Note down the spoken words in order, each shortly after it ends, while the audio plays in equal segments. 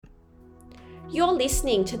You're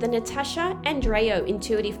listening to the Natasha Andreo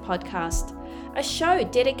Intuitive Podcast, a show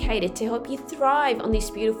dedicated to help you thrive on this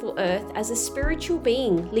beautiful earth as a spiritual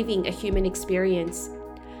being living a human experience.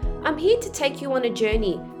 I'm here to take you on a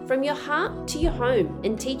journey from your heart to your home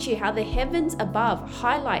and teach you how the heavens above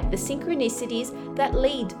highlight the synchronicities that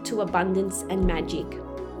lead to abundance and magic.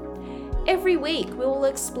 Every week, we will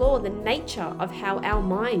explore the nature of how our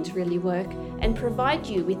minds really work and provide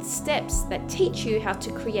you with steps that teach you how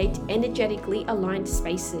to create energetically aligned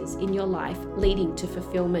spaces in your life leading to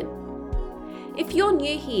fulfillment. If you're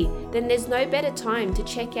new here, then there's no better time to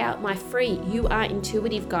check out my free You Are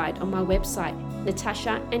Intuitive guide on my website,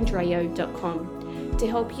 natashaandreo.com, to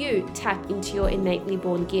help you tap into your innately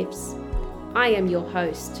born gifts. I am your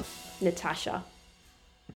host, Natasha.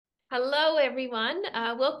 Hello, everyone.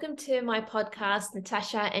 Welcome to my podcast,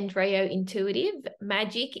 Natasha Andreo Intuitive,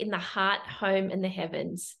 Magic in the Heart, Home, and the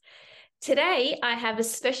Heavens. Today, I have a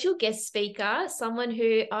special guest speaker, someone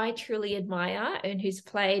who I truly admire and who's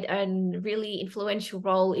played a really influential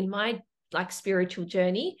role in my spiritual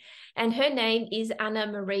journey. And her name is Anna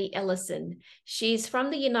Marie Ellison. She's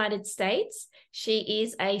from the United States. She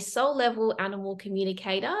is a soul-level animal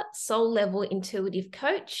communicator, soul-level intuitive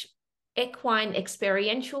coach, equine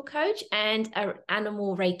experiential coach, and an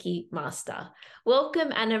animal Reiki master.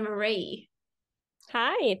 Welcome, Anna Marie.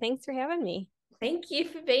 Hi, thanks for having me. Thank you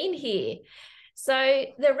for being here. So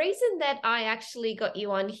the reason that I actually got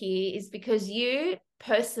you on here is because you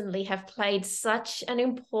personally have played such an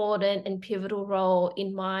important and pivotal role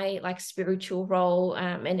in my spiritual role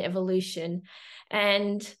and evolution.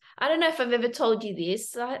 And I don't know if I've ever told you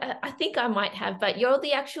this. I think I might have, but you're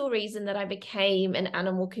the actual reason that I became an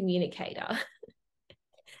animal communicator.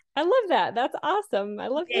 I love that. That's awesome. I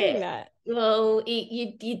love hearing that. Well,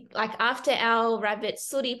 you after our rabbit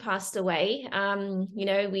Sooty passed away,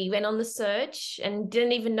 we went on the search and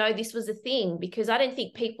didn't even know this was a thing because I don't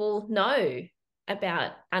think people know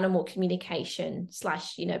about animal communication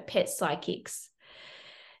 / pet psychics.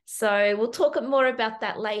 So we'll talk more about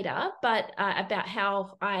that later, but about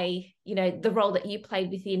how the role that you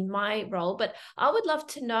played within my role. But I would love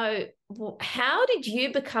to know, how did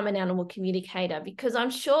you become an animal communicator? Because I'm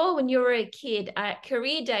sure when you were a kid at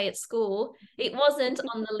career day at school, it wasn't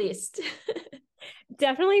on the list.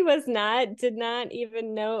 Definitely was not, did not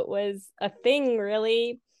even know it was a thing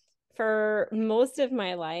really for most of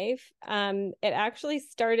my life. It actually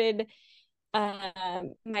started,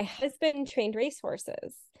 my husband trained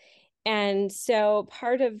racehorses. And so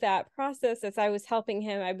part of that process, as I was helping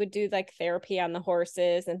him, I would do therapy on the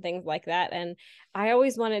horses and things like that. And I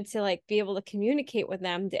always wanted to be able to communicate with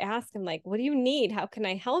them, to ask them what do you need? How can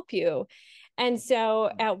I help you? And so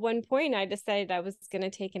at one point I decided I was going to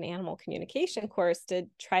take an animal communication course to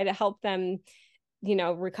try to help them,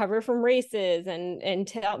 recover from races and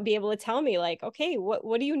to be able to tell me okay,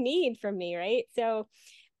 what do you need from me? Right. So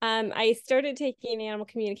I started taking an animal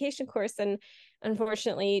communication course, and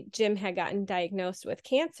unfortunately, Jim had gotten diagnosed with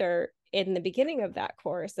cancer in the beginning of that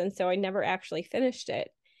course. And so I never actually finished it.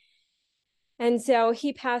 And so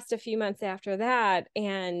he passed a few months after that.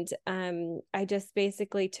 And I just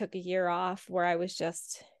basically took a year off where I was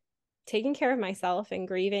just taking care of myself and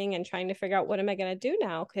grieving and trying to figure out what am I going to do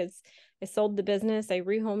now? Because I sold the business, I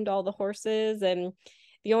rehomed all the horses, and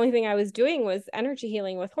the only thing I was doing was energy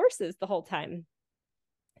healing with horses the whole time.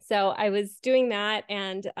 So I was doing that,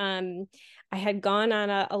 and I had gone on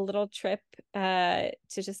a little trip to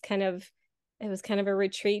just it was kind of a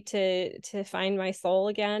retreat to find my soul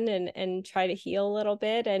again and try to heal a little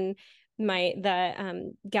bit. And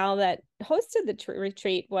the gal that hosted the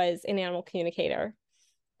retreat was an animal communicator.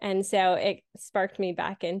 And so it sparked me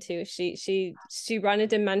back into, she wanted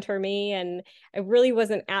to mentor me, and I really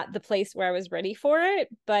wasn't at the place where I was ready for it.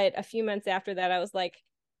 But a few months after that, I was like,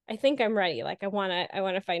 I think I'm ready. I want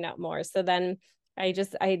to find out more. So then I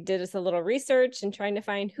did just a little research and trying to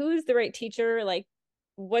find who's the right teacher,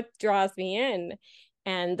 what draws me in.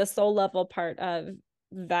 And the soul level part of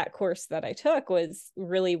that course that I took was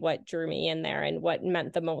really what drew me in there and what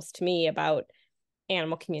meant the most to me about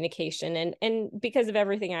animal communication. And because of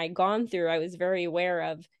everything I'd gone through, I was very aware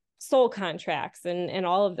of soul contracts and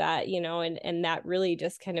all of that, and that really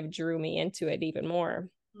just kind of drew me into it even more.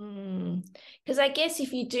 Because I guess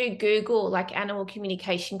if you do Google animal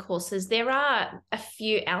communication courses, there are a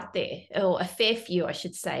few out there, or a fair few, I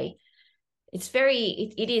should say.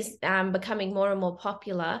 It is becoming more and more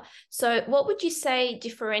popular. So what would you say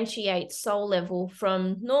differentiates soul level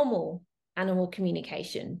from normal animal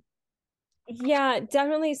communication? Yeah,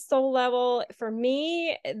 definitely soul level. For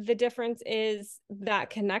me, the difference is that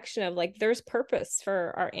connection of there's purpose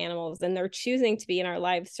for our animals, and they're choosing to be in our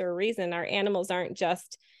lives for a reason. Our animals aren't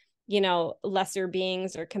just, lesser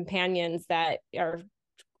beings or companions that are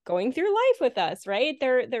going through life with us, right?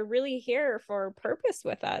 They're really here for a purpose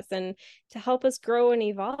with us and to help us grow and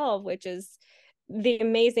evolve, which is the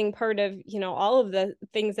amazing part of, all of the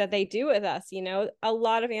things that they do with us. A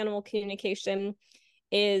lot of animal communication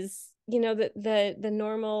is, the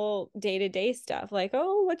normal day-to-day stuff, like,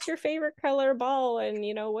 oh, what's your favorite color ball, and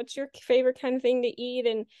what's your favorite kind of thing to eat,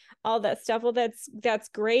 and all that stuff. Well, that's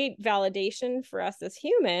great validation for us as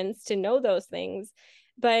humans to know those things,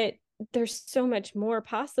 but there's so much more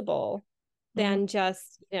possible than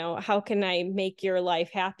just, how can I make your life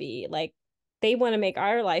happy? Like, they want to make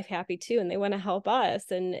our life happy too, and they want to help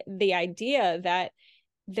us. And the idea that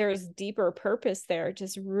there's deeper purpose there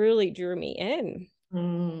just really drew me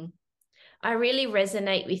in. I really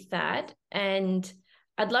resonate with that. And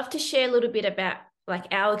I'd love to share a little bit about like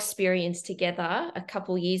our experience together a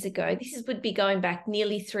couple years ago. Would be going back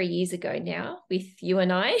nearly 3 years ago now with you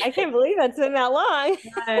and I. I can't believe that's been that long.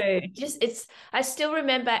 No, I still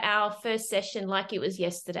remember our first session like it was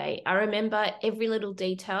yesterday. I remember every little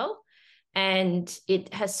detail, and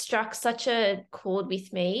it has struck such a chord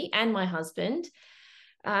with me and my husband.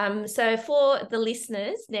 So for the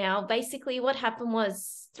listeners now, basically what happened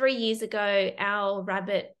was 3 years ago, our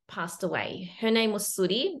rabbit passed away. Her name was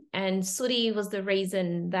Suri, and Suri was the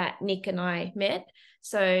reason that Nick and I met.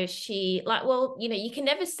 So she you can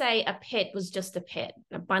never say a pet was just a pet.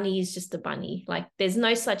 A bunny is just a bunny. Like, there's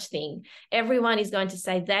no such thing. Everyone is going to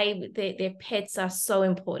say their pets are so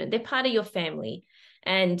important. They're part of your family.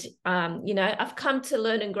 And, I've come to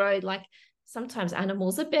learn and grow, like, sometimes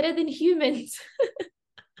animals are better than humans.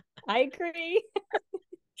 I agree.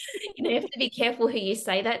 You have to be careful who you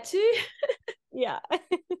say that to. Yeah.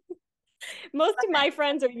 Most of my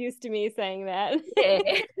friends are used to me saying that. Yeah,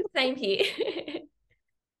 same here.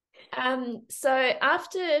 So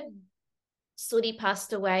after Sudi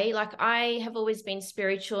passed away, like, I have always been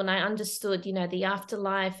spiritual, and I understood, the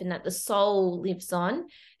afterlife and that the soul lives on.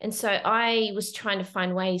 And so I was trying to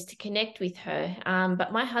find ways to connect with her.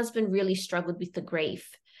 But my husband really struggled with the grief.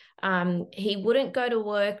 He wouldn't go to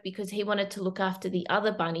work because he wanted to look after the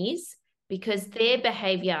other bunnies because their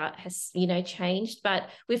behavior has, changed. But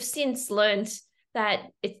we've since learned that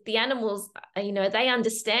it's the animals, they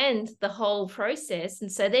understand the whole process.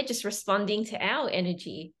 And so they're just responding to our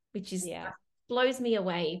energy, which is blows me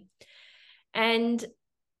away. And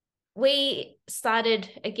we started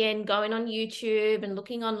again going on YouTube and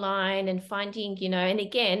looking online and finding, and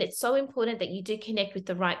again, it's so important that you do connect with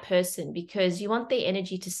the right person because you want their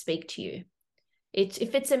energy to speak to you.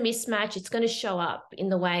 If it's a mismatch, it's going to show up in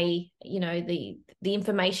the way, the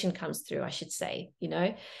information comes through, I should say,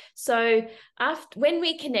 So when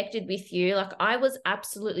we connected with you, like, I was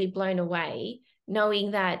absolutely blown away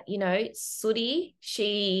knowing that, Sudi,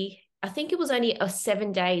 I think it was only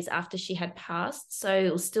 7 days after she had passed. So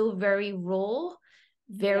it was still very raw,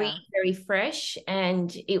 very fresh.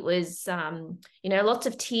 And it was, lots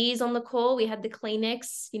of tears on the call. We had the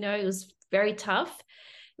Kleenex, it was very tough,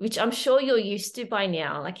 which I'm sure you're used to by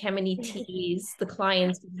now, like how many tears the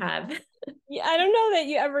clients have. Yeah, I don't know that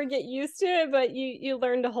you ever get used to it, but you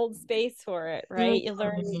learn to hold space for it, right? You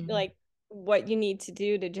learn like what you need to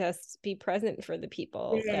do to just be present for the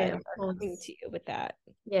people that are coming to you with that.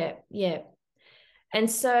 Yeah. And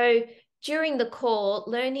so during the call,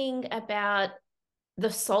 learning about the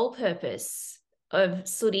soul purpose of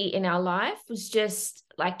Sudi in our life was just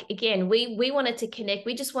like, again, we wanted to connect.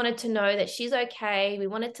 We just wanted to know that she's okay. We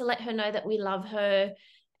wanted to let her know that we love her.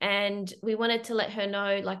 And we wanted to let her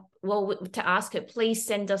know, to ask her, please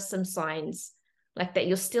send us some signs, like that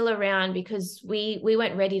you're still around, because we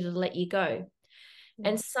weren't ready to let you go.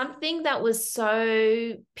 And something that was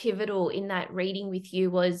so pivotal in that reading with you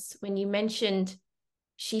was when you mentioned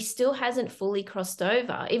she still hasn't fully crossed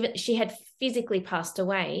over. Even she had physically passed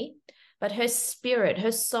away, but her spirit,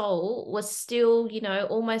 her soul was still,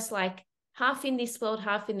 almost like half in this world,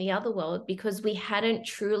 half in the other world, because we hadn't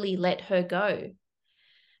truly let her go.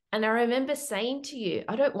 And I remember saying to you,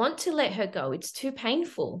 I don't want to let her go. It's too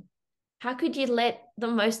painful. How could you let the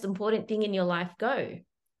most important thing in your life go?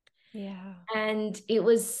 Yeah. And it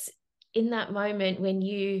was in that moment when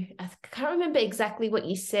I can't remember exactly what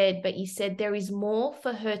you said, but you said there is more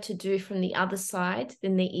for her to do from the other side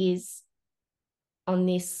than there is on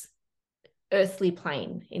this earthly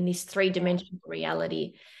plane, in this three-dimensional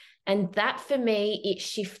reality. And that, for me,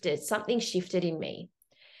 something shifted in me.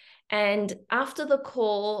 And after the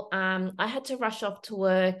call, I had to rush off to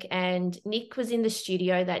work, and Nick was in the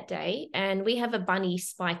studio that day, and we have a bunny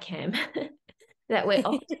spy cam that we're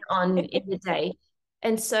often on in the day.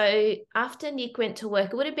 And so after Nick went to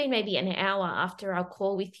work, it would have been maybe an hour after our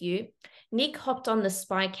call with you, Nick hopped on the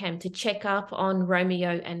spy cam to check up on Romeo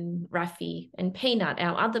and Rafi and Peanut,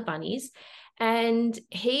 our other bunnies, and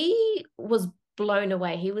he was blown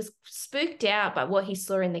away. He was spooked out by what he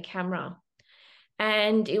saw in the camera.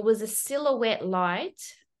 And it was a silhouette light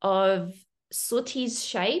of Sooty's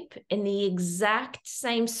shape in the exact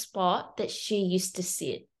same spot that she used to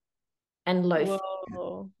sit and loaf.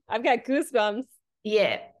 Whoa, I've got goosebumps.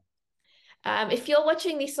 Yeah. If you're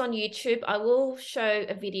watching this on YouTube, I will show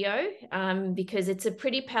a video because it's a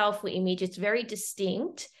pretty powerful image. It's very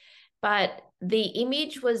distinct, but the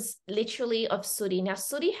image was literally of Sooty. Now,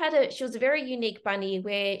 Sooty she was a very unique bunny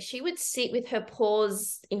where she would sit with her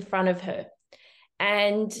paws in front of her.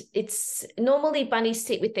 And it's normally bunnies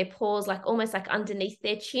sit with their paws like almost like underneath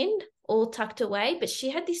their chin, all tucked away. But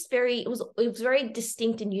she had this it was very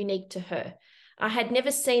distinct and unique to her. I had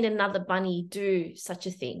never seen another bunny do such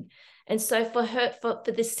a thing. And so for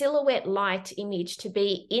the silhouette light image to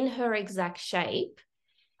be in her exact shape,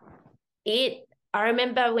 I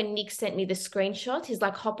remember when Nick sent me the screenshot, he's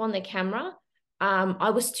like, hop on the camera. I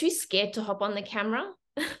was too scared to hop on the camera.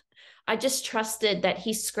 I just trusted that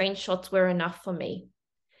his screenshots were enough for me.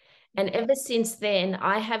 And ever since then,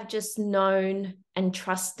 I have just known and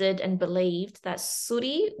trusted and believed that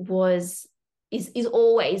Sooty is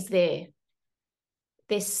always there.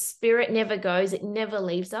 Their spirit never goes, it never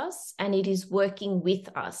leaves us, and it is working with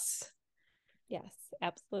us. Yes,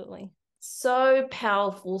 absolutely. So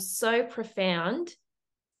powerful, so profound.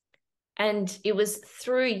 And it was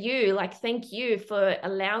through you, like, thank you for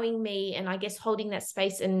allowing me and I guess holding that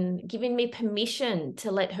space and giving me permission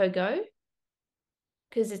to let her go.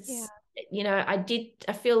 Because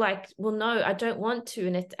I feel like, well, no, I don't want to.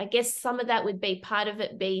 And I guess some of that would be part of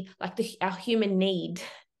it be like our human need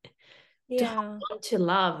to hold on to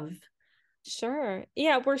love. Sure.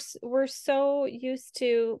 Yeah, we're so used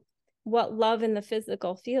to what love in the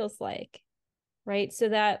physical feels like, right? So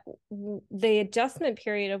that the adjustment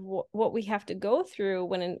period of what we have to go through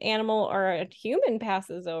when an animal or a human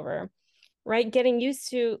passes over, right? Getting used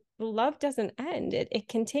to love doesn't end. It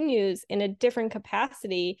continues in a different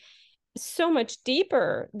capacity, so much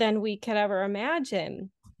deeper than we could ever imagine,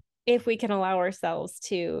 if we can allow ourselves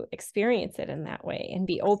to experience it in that way and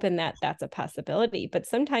be open that that's a possibility. But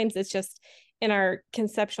sometimes it's just in our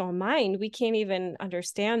conceptual mind, we can't even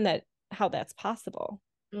understand that how that's possible.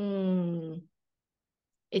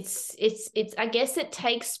 It's I guess it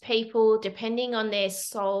takes people, depending on their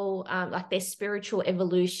soul, like their spiritual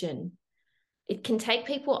evolution, it can take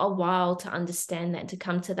people a while to understand that, to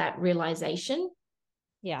come to that realization.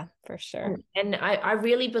 Yeah, for sure. And I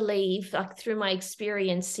really believe, like through my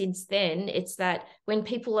experience since then, it's that when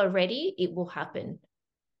people are ready, it will happen.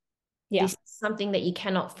 Yeah. This is something that you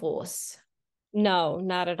cannot force. No,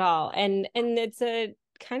 not at all. And it's a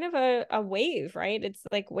kind of a wave, right? It's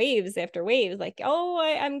like waves after waves, like, oh,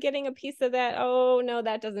 I'm getting a piece of that. Oh, no,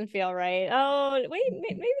 that doesn't feel right. Oh, wait,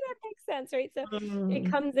 maybe that makes sense, right? So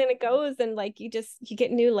it comes and it goes, and like you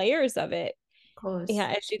get new layers of it. Of course.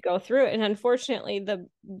 Yeah, as you go through it. And unfortunately,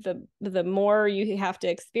 the more you have to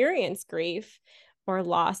experience grief or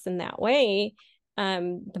loss in that way,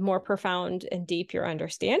 the more profound and deep your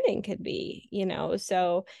understanding could be,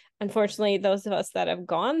 So unfortunately, those of us that have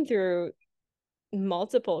gone through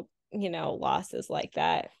multiple, losses like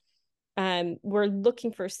that, we're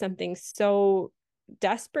looking for something so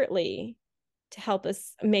desperately to help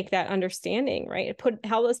us make that understanding, right?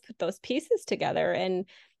 Help us put those pieces together. And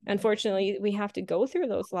unfortunately, we have to go through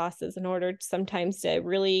those losses in order sometimes to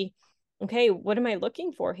really, okay, what am I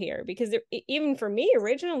looking for here? Because even for me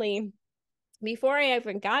originally, before I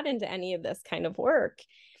even got into any of this kind of work,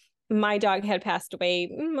 my dog had passed away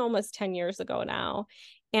almost 10 years ago now.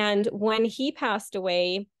 And when he passed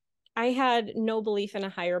away, I had no belief in a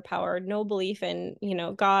higher power, no belief in,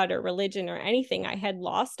 God or religion or anything. I had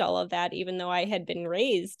lost all of that, even though I had been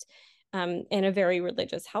raised in a very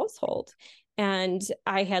religious household. And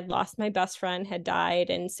I had lost my best friend, had died.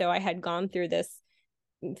 And so I had gone through this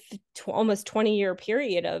almost 20-year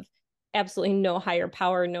period of absolutely no higher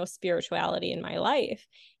power, no spirituality in my life.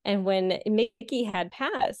 And when Mickey had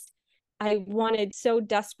passed, I wanted so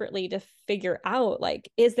desperately to figure out, like,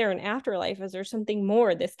 is there an afterlife? Is there something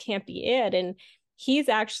more? This can't be it. And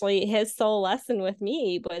his soul lesson with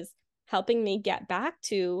me was helping me get back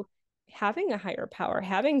to having a higher power,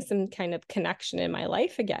 having some kind of connection in my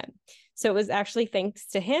life again. So it was actually thanks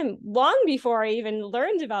to him, long before I even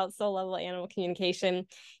learned about soul level animal communication,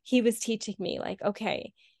 he was teaching me, like,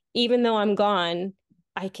 okay, even though I'm gone,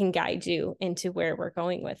 I can guide you into where we're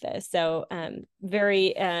going with this. So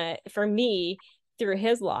for me, through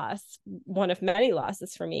his loss, one of many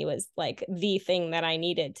losses for me was like the thing that I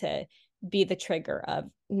needed to be the trigger of,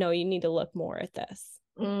 no, you need to look more at this.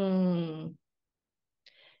 Mm.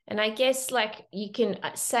 And I guess like you can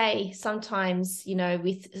say sometimes,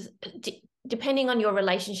 with depending on your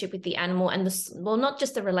relationship with the animal and well, not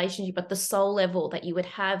just the relationship, but the soul level that you would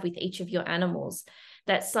have with each of your animals,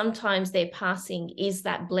 that sometimes their passing is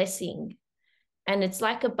that blessing. And it's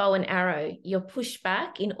like a bow and arrow. You're pushed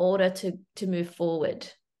back in order to move forward.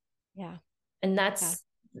 Yeah. And that's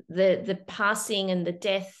the passing and the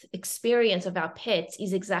death experience of our pets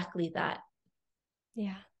is exactly that.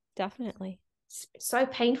 Yeah, definitely. It's so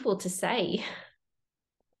painful to say.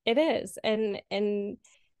 It is. And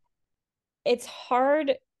it's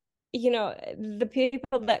hard, the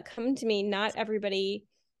people that come to me, not everybody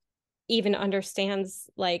even understands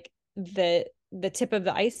like the tip of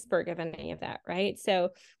the iceberg of any of that, right?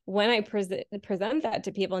 So when I present that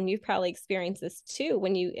to people, and you've probably experienced this too,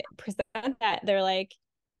 when you present that, they're like,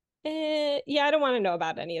 yeah, I don't want to know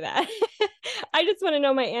about any of that. I just want to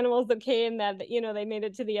know my animal's okay and that, they made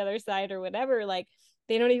it to the other side or whatever. Like,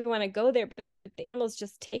 they don't even want to go there, but the animals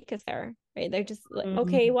just take us there, right? They're just like,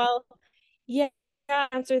 okay, well, yeah,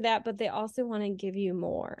 answer that, but they also want to give you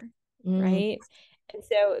more, right? And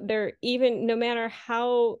so they're, even no matter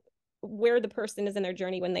where the person is in their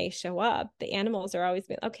journey when they show up, the animals are always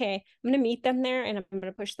being, okay, I'm going to meet them there and I'm going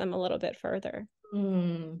to push them a little bit further.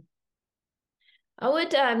 I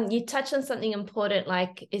would you touch on something important,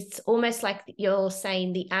 like it's almost like you're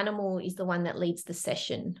saying the animal is the one that leads the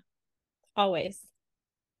session. Always.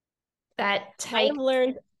 That I've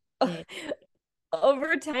learned yeah.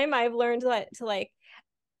 over time, I've learned to like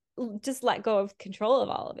just let go of control of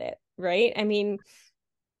all of it, right? I mean,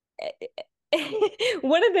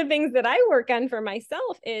 one of the things that I work on for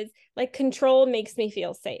myself is like, control makes me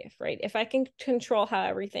feel safe, right? If I can control how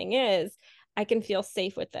everything is, I can feel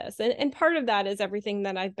safe with this. And part of that is everything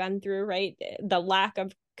that I've been through, right? The lack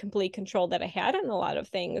of complete control that I had on a lot of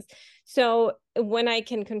things. So when I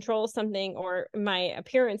can control something, or my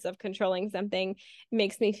appearance of controlling something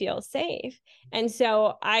makes me feel safe. And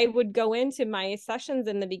so I would go into my sessions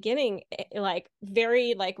in the beginning, like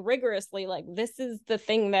very like rigorously, like, this is the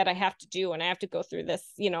thing that I have to do. And I have to go through this,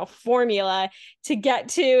 formula to get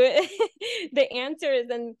to the answers.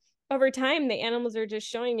 And over time, the animals are just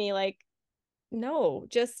showing me like, no,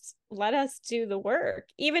 just let us do the work.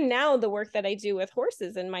 Even now, the work that I do with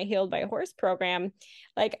horses in my Healed by Horse program,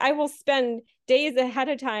 like, I will spend days ahead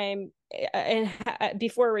of time and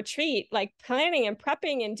before retreat, like planning and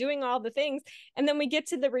prepping and doing all the things. And then we get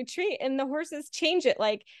to the retreat and the horses change it.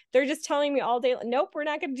 Like, they're just telling me all day, nope, we're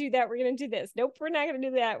not going to do that. We're going to do this. Nope, we're not going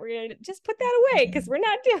to do that. We're going to just put that away because we're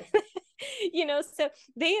not doing it. So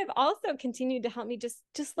they have also continued to help me just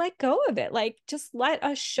let go of it. Like, just let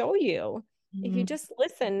us show you. If you just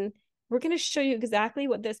listen, we're going to show you exactly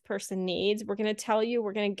what this person needs. We're going to tell you,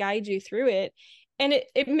 we're going to guide you through it. And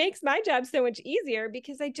it makes my job so much easier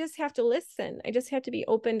because I just have to listen. I just have to be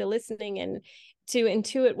open to listening and to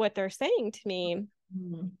intuit what they're saying to me,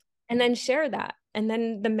 and then share that. And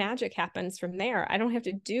then the magic happens from there. I don't have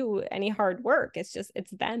to do any hard work. It's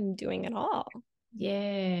them doing it all.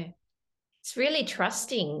 Yeah. It's really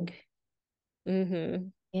trusting.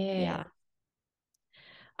 Yeah.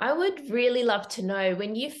 I would really love to know,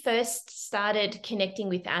 when you first started connecting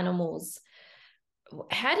with animals,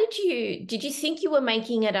 how did you think you were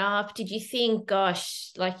making it up? Did you think, gosh,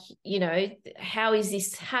 like, how is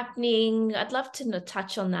this happening? I'd love to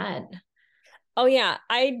touch on that. Oh yeah,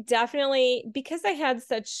 I definitely, because I had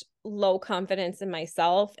such low confidence in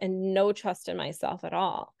myself and no trust in myself at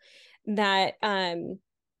all, that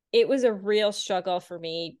it was a real struggle for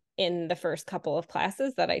me in the first couple of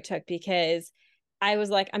classes that I took, because I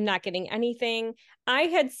was like, I'm not getting anything. I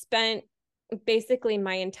had spent basically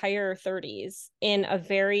my entire 30s in a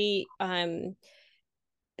very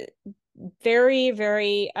very,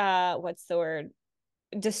 very what's the word,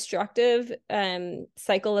 destructive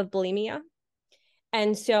cycle of bulimia.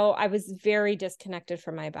 And so I was very disconnected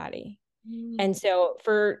from my body. And so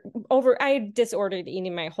I had disordered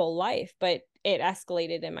eating my whole life, but it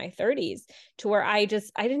escalated in my 30s to where I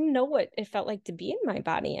didn't know what it felt like to be in my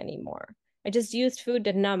body anymore. I just used food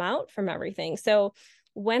to numb out from everything. So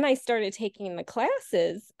when I started taking the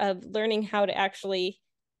classes of learning how to actually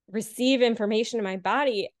receive information in my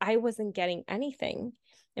body, I wasn't getting anything.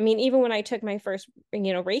 I mean, even when I took my first,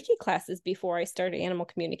 Reiki classes before I started animal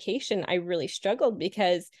communication, I really struggled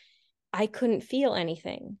because I couldn't feel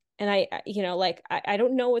anything. And I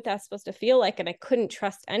don't know what that's supposed to feel like. And I couldn't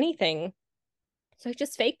trust anything. So I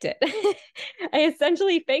just faked it. I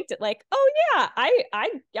essentially faked it, like, oh yeah,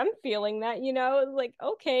 I'm feeling that, like,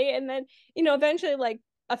 okay. And then, eventually like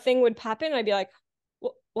a thing would pop in and I'd be like,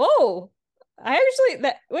 whoa, I actually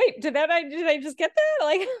that wait, did I just get that?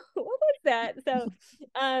 Like, what was that? So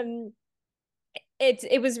um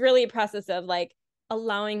it was really a process of like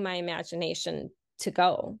allowing my imagination to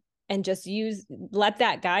go and just let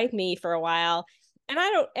that guide me for a while. And I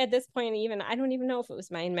don't at this point even I don't even know if it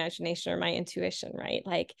was my imagination or my intuition, right?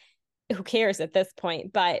 Like who cares at this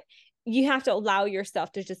point? But you have to allow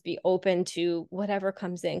yourself to just be open to whatever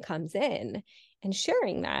comes in and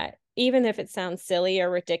sharing that, even if it sounds silly or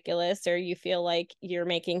ridiculous or you feel like you're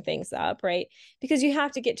making things up, right? Because you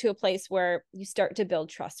have to get to a place where you start to build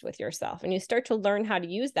trust with yourself and you start to learn how to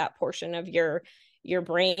use that portion of your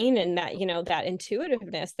brain and that, that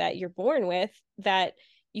intuitiveness that you're born with that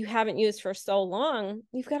you haven't used for so long.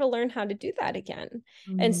 You've got to learn how to do that again.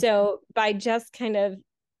 And Mm. so by just kind of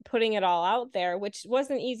putting it all out there, which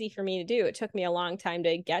wasn't easy for me to do. It took me a long time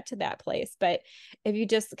to get to that place. But if you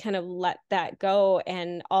just kind of let that go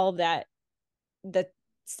and all that, the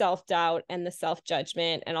self-doubt and the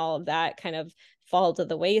self-judgment and all of that kind of fall to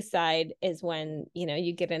the wayside is when,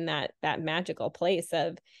 you get in that magical place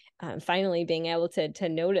of finally being able to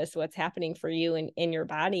notice what's happening for you in your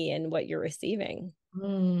body and what you're receiving.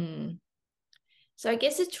 Mm. So I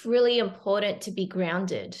guess it's really important to be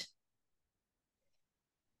grounded.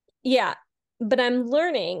 Yeah. But I'm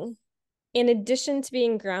learning, in addition to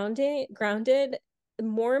being grounded,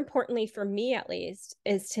 more importantly for me at least,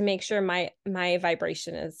 is to make sure my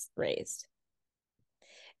vibration is raised.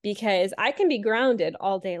 Because I can be grounded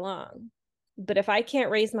all day long, but if I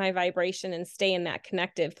can't raise my vibration and stay in that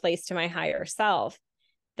connective place to my higher self,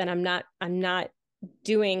 then I'm not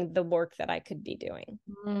doing the work that I could be doing.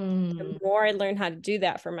 The Mm. more I learn how to do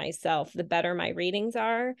that for myself, the better my readings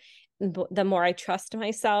are. The more I trust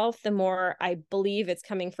myself, the more I believe it's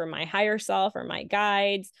coming from my higher self or my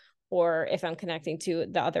guides, or if I'm connecting to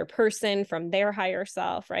the other person from their higher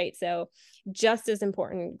self, right? So just as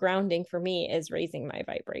important grounding for me is raising my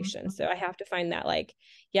vibration. So I have to find that, like,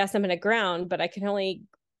 yes, I'm going to ground, but I can only,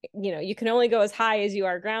 you can only go as high as you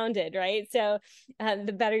are grounded, right? So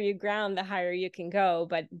the better you ground, the higher you can go.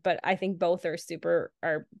 But I think both are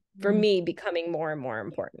for Mm. me becoming more and more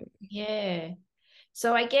important. Yeah.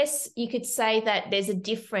 So I guess you could say that there's a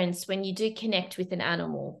difference when you do connect with an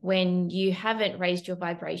animal, when you haven't raised your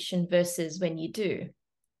vibration versus when you do.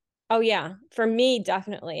 Oh yeah, for me,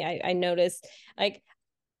 definitely. I noticed, like,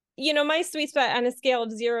 my sweet spot on a scale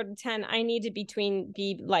of 0 to 10, I need to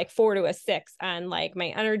be like 4 to a 6 on like my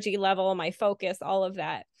energy level, my focus, all of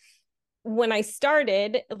that. When I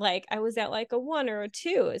started, like I was at like a 1 or a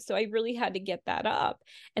 2. So I really had to get that up.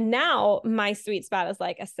 And now my sweet spot is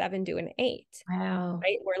like a 7 to an 8, Wow.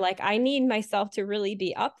 right? Where like I need myself to really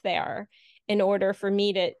be up there in order for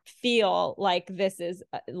me to feel like this is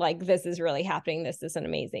really happening. This is an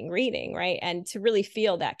amazing reading, right? And to really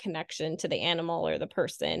feel that connection to the animal or the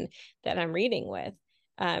person that I'm reading with.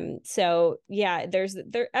 So yeah,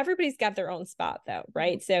 everybody's got their own spot though,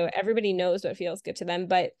 right? So everybody knows what feels good to them.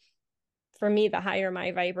 But for me, the higher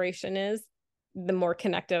my vibration is, the more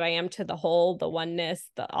connected I am to the whole, the oneness,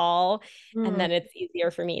 the all. And Mm, of then it's easier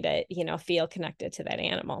for me to, feel connected to that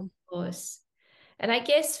animal. course. And I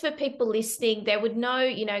guess for people listening, they would know,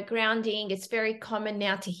 grounding, it's very common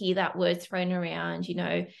now to hear that word thrown around,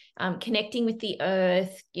 connecting with the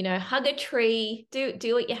earth, hug a tree,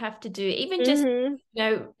 do what you have to do. Even just,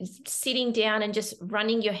 Mm-hmm. sitting down and just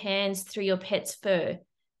running your hands through your pet's fur.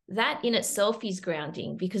 That in itself is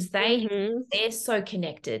grounding because Mm-hmm. they're so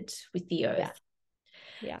connected with the Yeah. earth.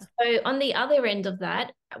 Yeah. So on the other end of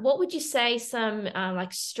that, what would you say some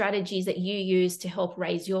like strategies that you use to help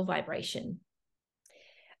raise your vibration?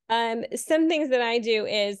 Some things that I do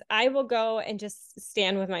is I will go and just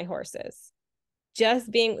stand with my horses.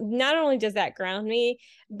 Just being, not only does that ground me,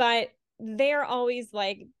 but they're always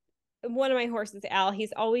like, one of my horses, Al,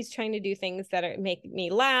 he's always trying to do things that make me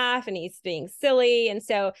laugh and he's being silly. And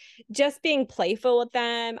so just being playful with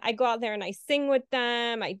them, I go out there and I sing with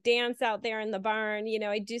them. I dance out there in the barn.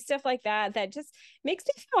 I do stuff like that just makes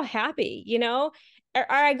me feel happy, or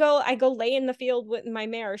I go lay in the field with my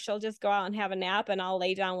mare. She'll just go out and have a nap and I'll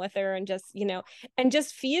lay down with her and just, and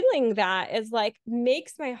just feeling that is like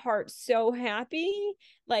makes my heart so happy.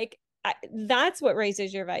 Like that's what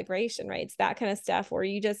raises your vibration, right? It's that kind of stuff where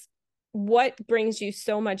you just, what brings you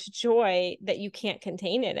so much joy that you can't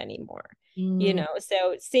contain it anymore. Mm.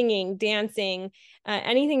 So singing, dancing,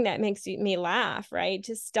 anything that makes me laugh, right?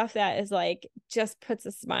 Just stuff that is like just puts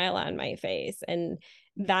a smile on my face. And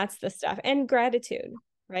that's the stuff. And gratitude,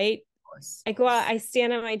 right? Course. I go out, I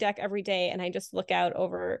stand on my deck every day and I just look out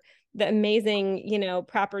over the amazing,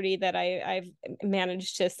 property that I've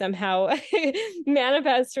managed to somehow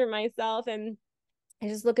manifest for myself. And I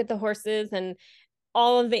just look at the horses and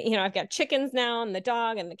all of the, I've got chickens now and the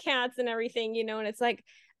dog and the cats and everything, and it's like,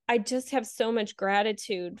 I just have so much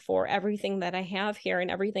gratitude for everything that I have here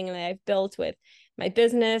and everything that I've built with my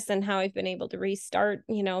business and how I've been able to restart,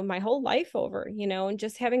 my whole life over, and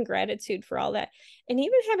just having gratitude for all that. And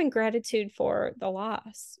even having gratitude for the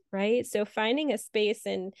loss, right? So finding a space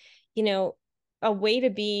and, a way to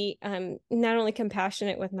be not only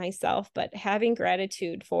compassionate with myself, but having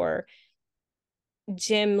gratitude for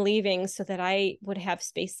Jim leaving so that I would have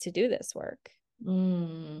space to do this work.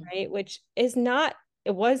 Right. Which is not,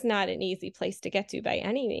 it was not an easy place to get to by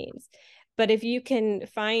any means. But if you can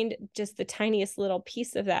find just the tiniest little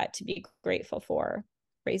piece of that to be grateful for,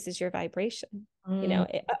 raises your vibration. All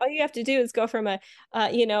you have to do is go from a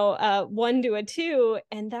 1 to a 2,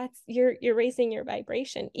 and that's you're raising your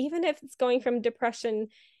vibration. Even if it's going from depression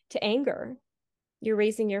to anger, you're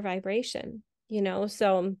raising your vibration.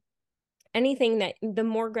 So anything that the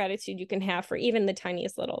more gratitude you can have for even the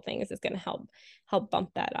tiniest little things is going to help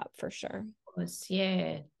bump that up for sure.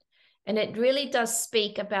 Yeah. And it really does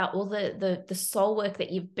speak about all the soul work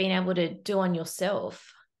that you've been able to do on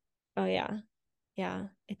yourself. Oh yeah. Yeah.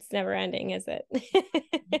 It's never ending, is it?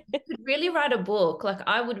 You could really write a book. Like,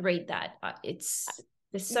 I would read that.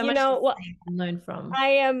 There's so much to learn from.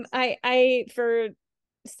 I for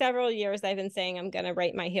several years I've been saying I'm going to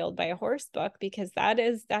write my Healed by a Horse book, because that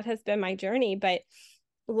has been my journey. But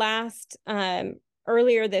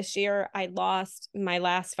earlier this year, I lost my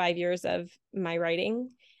last 5 years of my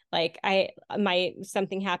writing. Like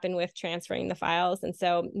something happened with transferring the files. And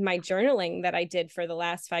so my journaling that I did for the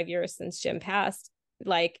last 5 years since Jim passed,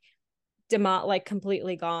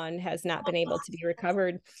 completely gone, has not been able to be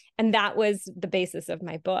recovered. And that was the basis of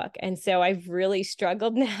my book. And so I've really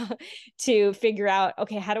struggled now to figure out,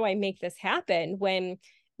 okay, how do I make this happen, when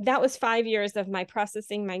that was 5 years of my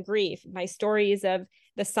processing my grief, my stories of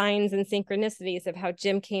the signs and synchronicities of how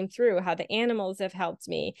Jim came through, how the animals have helped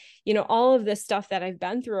me, all of this stuff that I've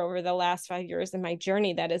been through over the last 5 years in my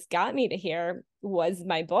journey that has got me to here was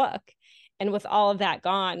my book. And with all of that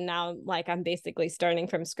gone, now, I'm basically starting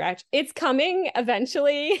from scratch. It's coming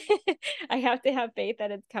eventually. I have to have faith that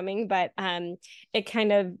it's coming, but it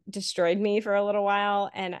kind of destroyed me for a little while.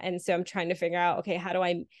 And so I'm trying to figure out, okay, how do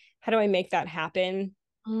I make that happen?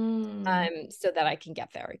 So that I can get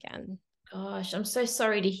there again. Gosh, I'm so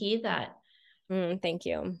sorry to hear that. Thank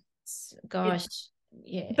you. Gosh,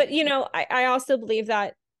 yeah. But I also believe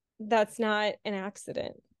that that's not an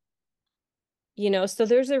accident. So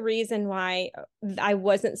there's a reason why I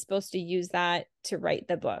wasn't supposed to use that to write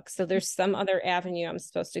the book. So there's some other avenue I'm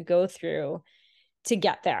supposed to go through to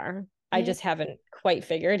get there. Yeah. I just haven't quite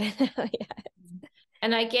figured it out yet.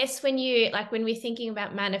 And I guess when we're thinking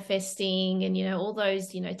about manifesting and, all those,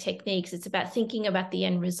 techniques, it's about thinking about the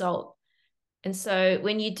end result. And so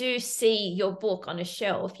when you do see your book on a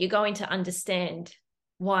shelf, you're going to understand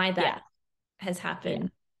why that has happened.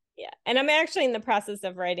 Yeah. And I'm actually in the process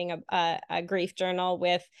of writing a grief journal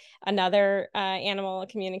with another animal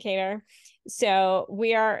communicator. So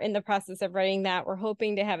we are in the process of writing that. We're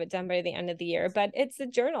hoping to have it done by the end of the year, but it's a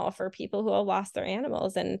journal for people who have lost their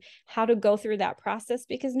animals and how to go through that process,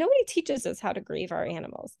 because nobody teaches us how to grieve our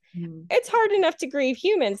animals. It's hard enough to grieve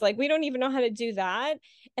humans. We don't even know how to do that.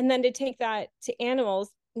 And then to take that to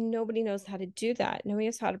animals, nobody knows how to do that. Nobody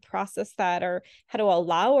knows how to process that, or how to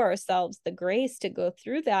allow ourselves the grace to go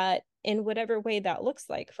through that in whatever way that looks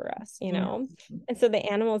like for us, And so the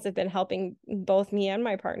animals have been helping both me and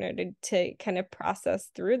my partner to kind of process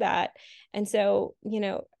through that. And so,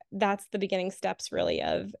 that's the beginning steps really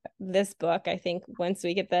of this book. I think once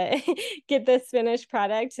we get this finished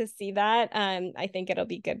product to see that, I think it'll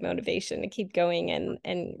be good motivation to keep going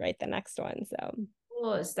and write the next one. So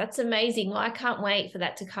that's amazing. Well, I can't wait for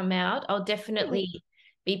that to come out. I'll definitely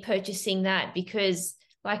be purchasing that, because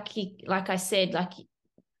like I said,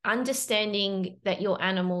 understanding that your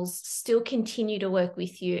animals still continue to work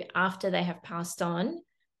with you after they have passed on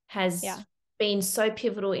has been so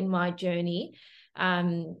pivotal in my journey,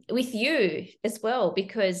 with you as well,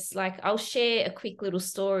 because I'll share a quick little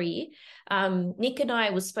story. Nick and I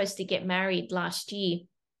were supposed to get married last year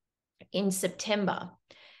in September,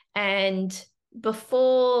 and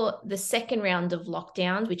before the second round of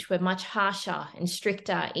lockdowns, which were much harsher and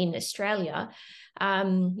stricter in Australia,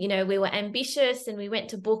 we were ambitious and we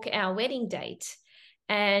went to book our wedding date.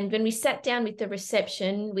 And when we sat down with the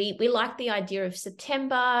reception, we liked the idea of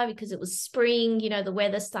September because it was spring, the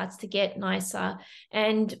weather starts to get nicer.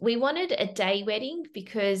 And we wanted a day wedding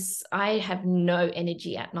because I have no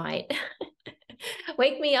energy at night.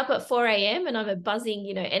 Wake me up at 4 a.m. and I'm a buzzing,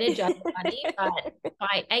 energized bunny. But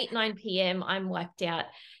by 8, 9 p.m., I'm wiped out.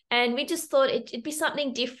 And we just thought it'd be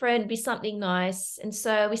something different, be something nice. And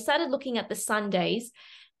so we started looking at the Sundays,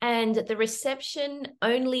 and the reception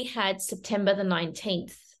only had September the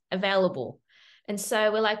 19th available. And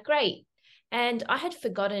so we're like, great. And I had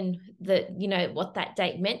forgotten what that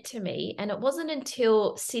date meant to me. And it wasn't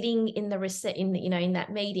until sitting in in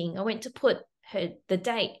that meeting, I went to put the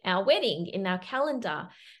date, our wedding, in our calendar,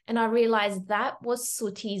 and I realized that was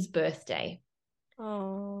Suti's birthday.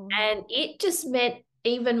 Oh. And it just meant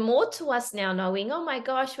even more to us now, knowing, oh my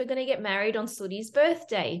gosh, we're going to get married on Suti's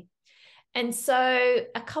birthday. And so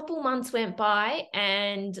a couple months went by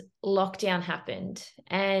and lockdown happened.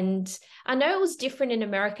 And I know it was different in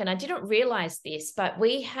America, and I didn't realize this, but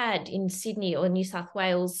we had in Sydney or New South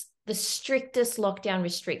Wales the strictest lockdown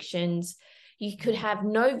restrictions. You could have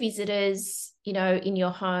no visitors, in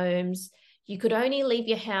your homes. You could only leave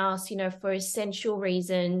your house, for essential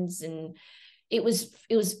reasons. And it was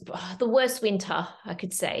the worst winter, I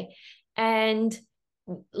could say. And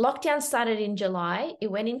lockdown started in July.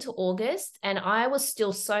 It went into August, and I was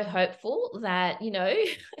still so hopeful that,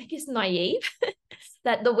 I guess naive,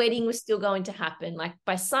 that the wedding was still going to happen. Like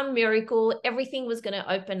by some miracle, everything was going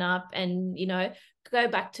to open up and, go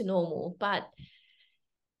back to normal. But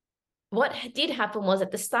what did happen was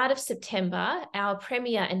at the start of September, our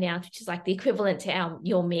premier announced, which is like the equivalent to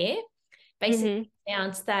your mayor, basically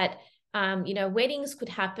announced that, weddings could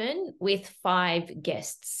happen with 5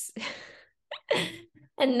 guests.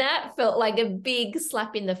 And that felt like a big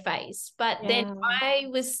slap in the face. But then I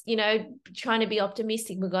was, trying to be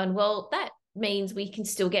optimistic. We're going, well, that means we can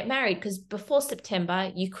still get married, because before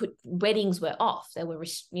September, weddings were off. They were,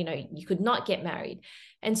 you could not get married.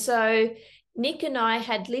 And so Nick and I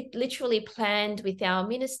had literally planned with our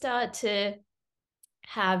minister to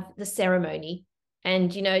have the ceremony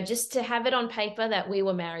and, just to have it on paper that we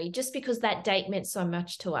were married, just because that date meant so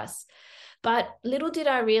much to us. But little did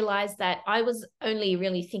I realize that I was only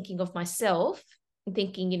really thinking of myself,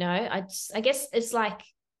 thinking, I guess it's like,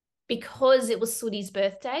 because it was Suti's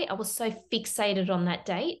birthday, I was so fixated on that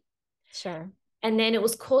date. Sure. And then it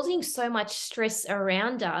was causing so much stress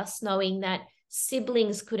around us, knowing that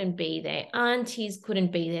siblings couldn't be there, aunties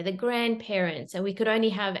couldn't be there, the grandparents, and we could only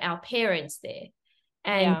have our parents there,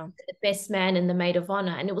 and the best man and the maid of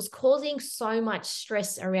honor. And it was causing so much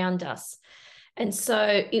stress around us. And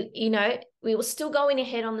so, we were still going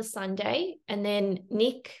ahead on the Sunday. And then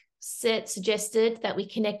Nick suggested that we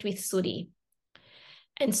connect with Suti.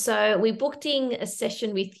 And so we booked in a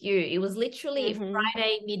session with you. It was literally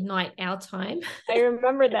Friday midnight our time. I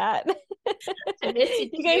remember that.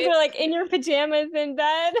 You guys were like in your pajamas in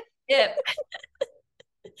bed. Yep.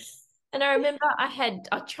 And I remember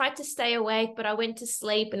I tried to stay awake, but I went to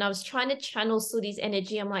sleep, and I was trying to channel Suti's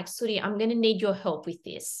energy. I'm like, Suti, I'm going to need your help with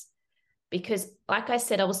this. Because like I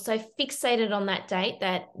said, I was so fixated on that date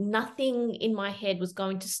that nothing in my head was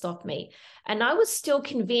going to stop me. And I was still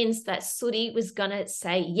convinced that Suti was going to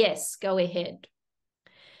say, yes, go ahead.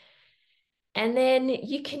 And then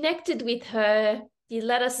you connected with her. You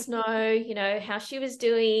let us know, how she was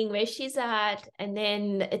doing, where she's at. And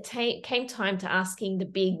then it came time to asking the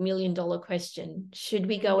big $1 million question: should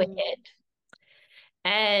we go ahead?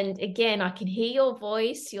 And again, I can hear your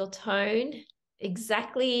voice, your tone,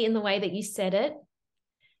 exactly in the way that you said it.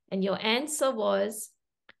 And your answer was,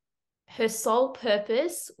 her sole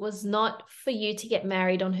purpose was not for you to get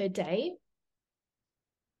married on her day.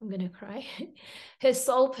 I'm going to cry. Her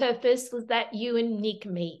sole purpose was that you and Nick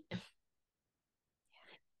meet.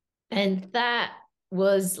 And that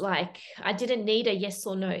was like, I didn't need a yes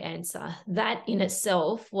or no answer. That in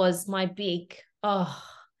itself was my big,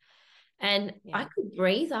 and I could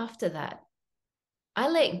breathe after that. I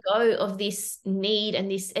let go of this need and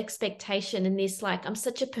this expectation and this, like, I'm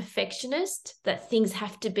such a perfectionist that things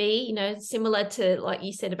have to be, similar to like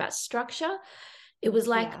you said about structure. It was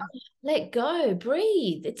like, let go,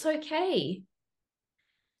 breathe. It's okay.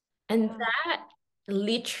 And that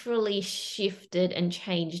literally shifted and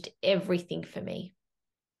changed everything for me.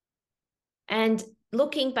 And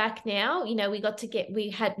looking back now, we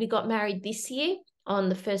got married this year on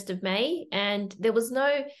the 1st of May, and there was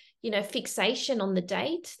no, fixation on the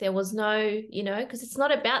date. There was no, because it's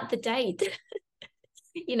not about the date.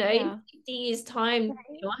 In 50 years time,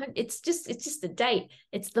 it's just the date.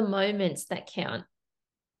 It's the moments that count.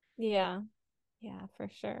 Yeah, for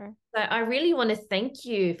sure. So I really want to thank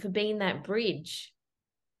you for being that bridge.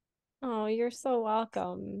 Oh, you're so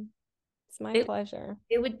welcome. It's my pleasure.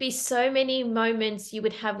 There would be so many moments you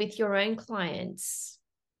would have with your own clients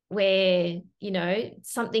where,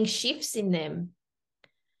 something shifts in them.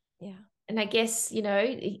 Yeah. And I guess, you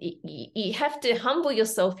have to humble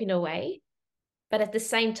yourself in a way, but at the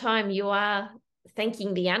same time, you are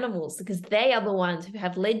thanking the animals because they are the ones who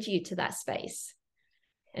have led you to that space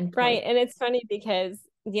and point. Right. And it's funny because,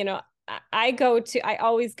 I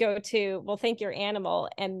always go to, well, thank your animal.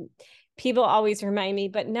 And people always remind me,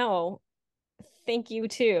 but no, thank you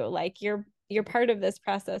too. Like you're part of this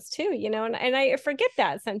process too, and I forget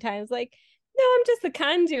that sometimes, like, no, I'm just the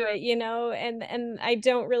conduit, and I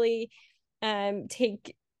don't really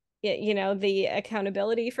take the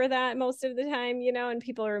accountability for that most of the time, and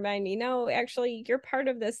people remind me, no, actually you're part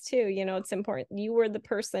of this too. It's important. You were the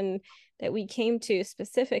person that we came to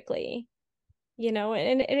specifically,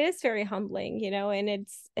 and it is very humbling, and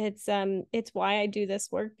it's why I do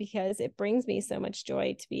this work, because it brings me so much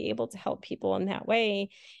joy to be able to help people in that way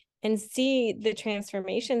and see the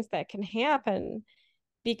transformations that can happen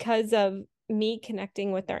because of me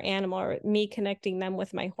connecting with their animal, or me connecting them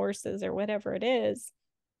with my horses, or whatever it is.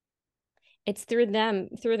 It's through them,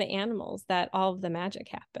 through the animals, that all of the magic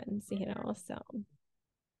happens, so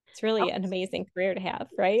it's really an amazing career to have,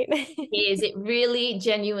 right? It really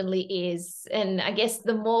genuinely is. And I guess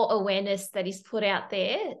the more awareness that is put out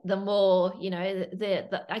there, the more,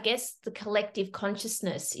 the I guess the collective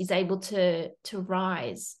consciousness is able to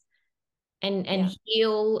rise and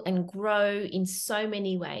heal and grow in so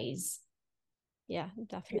many ways. Yeah,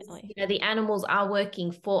 definitely. The animals are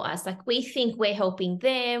working for us. Like, we think we're helping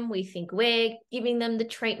them, we think we're giving them the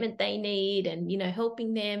treatment they need and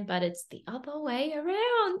helping them, but it's the other way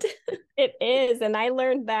around. It is. And I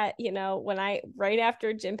learned that, when right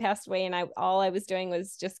after Jim passed away, and all I was doing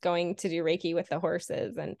was just going to do Reiki with the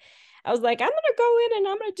horses. And I was like, I'm gonna go in and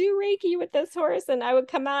I'm gonna do Reiki with this horse. And I would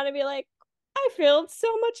come out and be like, I feel so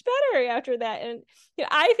much better after that. And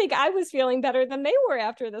I think I was feeling better than they were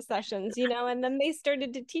after the sessions, and then they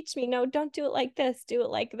started to teach me, no, don't do it like this, do it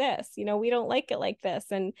like this. We don't like it like this.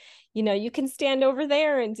 And, you can stand over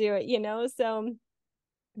there and do it, so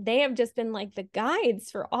they have just been like the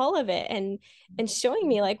guides for all of it, and showing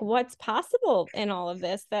me like what's possible in all of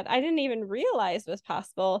this that I didn't even realize was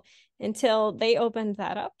possible until they opened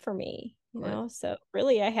that up for me, so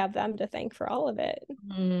really I have them to thank for all of it.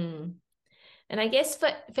 And I guess for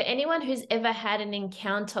anyone who's ever had an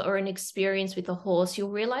encounter or an experience with a horse, you'll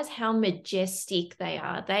realize how majestic they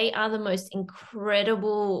are. They are the most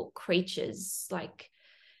incredible creatures, like,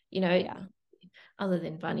 other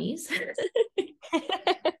than bunnies.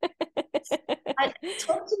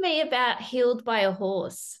 Talk to me about Healed by a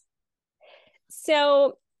Horse.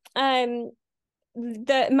 So, my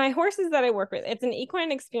horses that I work with, it's an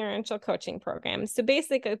equine experiential coaching program. So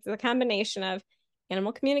basically, it's a combination of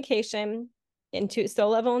animal communication,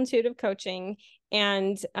 soul level intuitive coaching,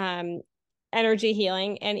 and energy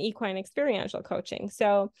healing, and equine experiential coaching.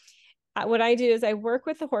 So what I do is I work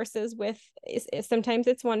with the horses sometimes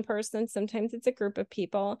it's one person, sometimes it's a group of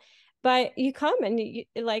people, but you come and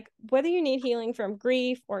like, whether you need healing from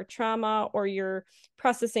grief or trauma, or you're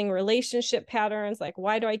processing relationship patterns, like,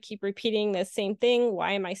 why do I keep repeating the same thing?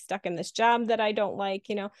 Why am I stuck in this job that I don't like?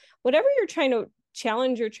 Whatever you're trying to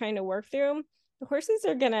challenge, you're trying to work through, the horses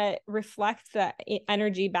are going to reflect that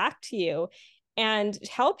energy back to you and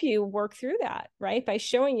help you work through that, right? By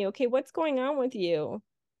showing you, okay, what's going on with you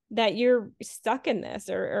that you're stuck in this,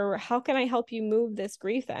 or how can I help you move this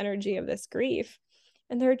grief, the energy of this grief?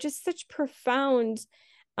 And there are just such profound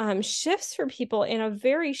shifts for people in a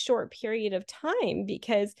very short period of time,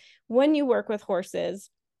 because when you work with horses,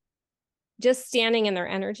 just standing in their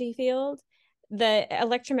energy field, the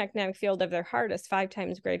electromagnetic field of their heart is 5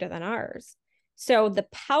 times greater than ours. So the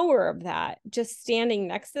power of that, just standing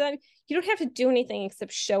next to them, you don't have to do anything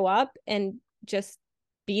except show up and just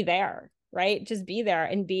be there, right? Just be there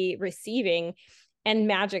and be receiving, and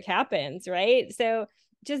magic happens, right? So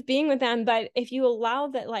just being with them. But if you allow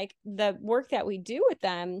that, like the work that we do with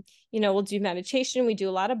them, we'll do meditation. We do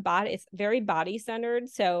a lot of body, it's very body centered.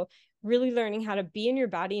 So really learning how to be in your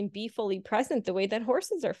body and be fully present the way that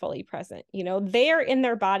horses are fully present. They are in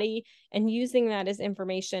their body and using that as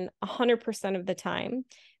information 100% of the time.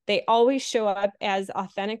 They always show up as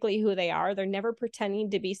authentically who they are. They're never pretending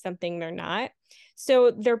to be something they're not. So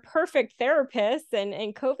they're perfect therapists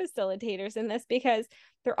and co-facilitators in this, because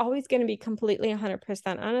they're always going to be completely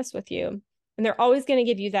 100% honest with you. And they're always going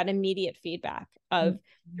to give you that immediate feedback of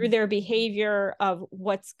through their behavior of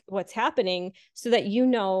what's happening, so that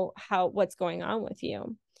what's going on with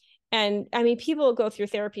you. And I mean, people go through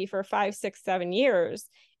therapy for 5, 6, 7 years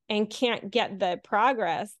and can't get the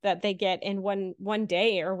progress that they get in one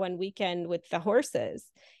day or one weekend with the horses.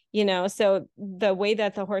 So the way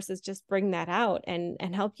that the horses just bring that out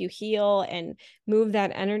and help you heal and move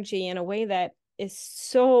that energy in a way that is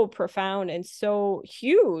so profound and so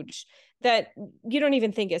huge that you don't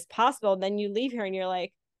even think is possible. Then you leave here and you're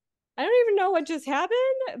like, I don't even know what just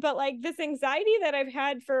happened, but like this anxiety that I've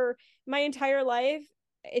had for my entire life,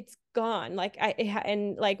 it's gone.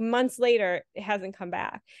 And like months later, it hasn't come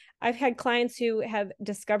back. I've had clients who have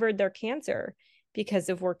discovered their cancer because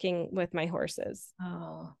of working with my horses.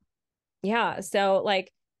 Oh, Yeah. So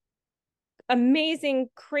like amazing,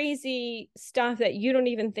 crazy stuff that you don't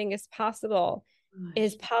even think is possible gosh.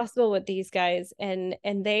 is possible with these guys. And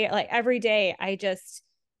they like every day I just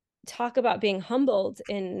talk about being humbled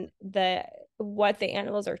in the what the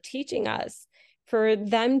animals are teaching us, for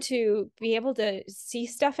them to be able to see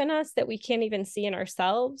stuff in us that we can't even see in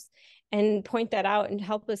ourselves, and point that out and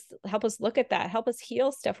help us look at that, help us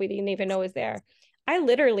heal stuff we didn't even know was there. I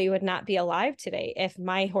literally would not be alive today if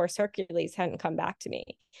my horse Hercules hadn't come back to me.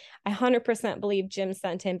 I 100% believe Jim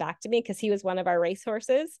sent him back to me because he was one of our race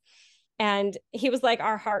horses, and he was like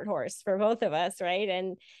our heart horse for both of us, right?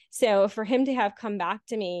 And so for him to have come back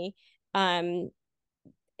to me, um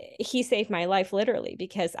he saved my life literally,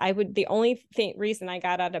 because the only reason I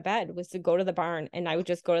got out of bed was to go to the barn, and I would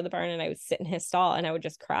just go to the barn and I would sit in his stall and I would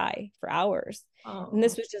just cry for hours. And Oh,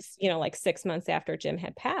 this was just, like 6 months after Jim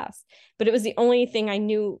had passed, but it was the only thing I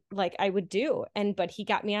knew like I would do. But he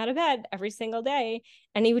got me out of bed every single day,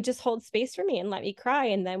 and he would just hold space for me and let me cry.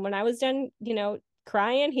 And then when I was done,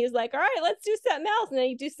 crying, he was like, all right, let's do something else. And then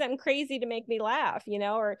he'd do something crazy to make me laugh,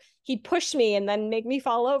 or he'd push me and then make me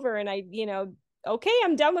fall over. And I, okay,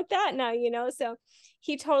 I'm done with that now, so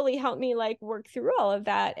he totally helped me like work through all of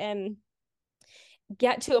that and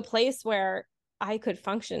get to a place where I could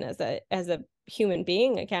function as a human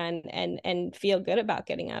being again, and feel good about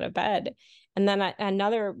getting out of bed. And then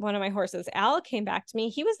another one of my horses, Al, came back to me.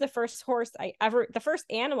 He was the first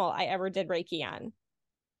animal I ever did Reiki on.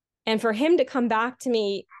 And for him to come back to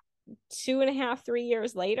me 2.5, 3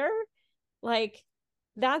 years later, like,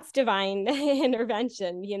 that's divine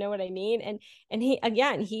intervention, you know what I mean? And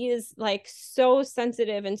he is like so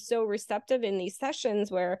sensitive and so receptive in these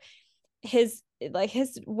sessions, where his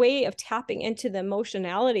way of tapping into the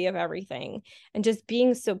emotionality of everything and just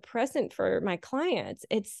being so present for my clients,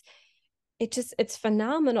 it's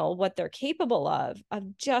phenomenal what they're capable of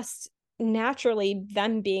just naturally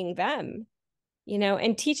them being them,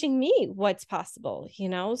 and teaching me what's possible,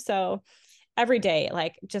 so every day,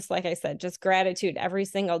 like, just like I said, just gratitude every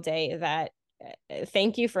single day, that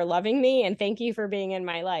thank you for loving me and thank you for being in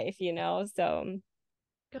my life, so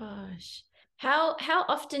gosh. How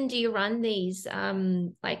often do you run these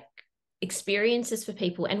like experiences for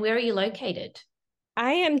people, and where are you located?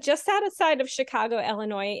 I am just outside of Chicago,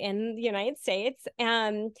 Illinois, in the United States.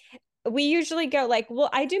 We usually go like, well,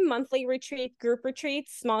 I do monthly group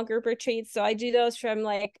retreats, small group retreats. So I do those from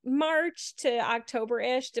like March to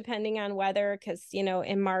October-ish, depending on weather, because,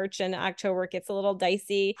 in March and October it gets a little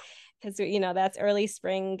dicey because, that's early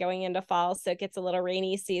spring going into fall. So it gets a little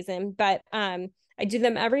rainy season. But I do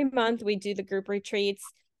them every month. We do the group retreats.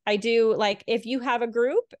 I do, like, if you have a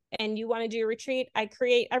group and you want to do a retreat,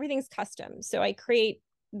 everything's custom. So I create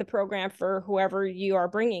the program for whoever you are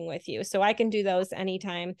bringing with you. So I can do those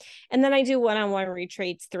anytime. And then I do one-on-one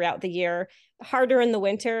retreats throughout the year, harder in the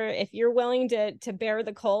winter. If you're willing to bear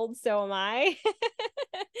the cold, so am I.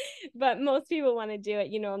 But most people want to do it,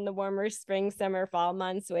 in the warmer spring, summer, fall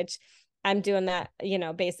months, which I'm doing that,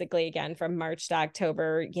 basically again from March to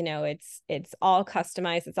October. It's all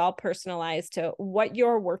customized, it's all personalized to what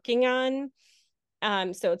you're working on.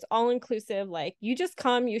 So it's all inclusive. Like, you just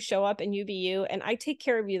come, you show up, and you be you, and I take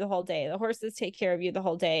care of you the whole day. The horses take care of you the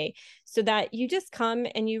whole day, so that you just come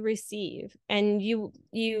and you receive, and you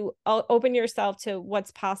open yourself to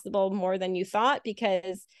what's possible more than you thought,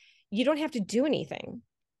 because you don't have to do anything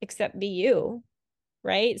except be you.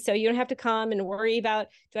 Right. So you don't have to come and worry about,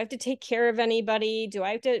 do I have to take care of anybody? Do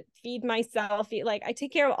I have to feed myself? Like, I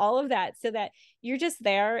take care of all of that, so that you're just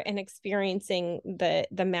there and experiencing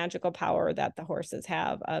the magical power that the horses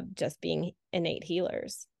have of just being innate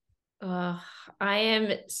healers. Oh, I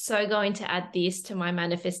am so going to add this to my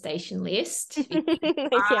manifestation list. I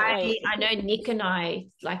can't wait. I know Nick and I,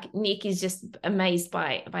 like, Nick is just amazed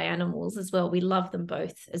by animals as well. We love them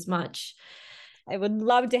both as much. I would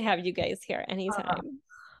love to have you guys here Uh, anytime.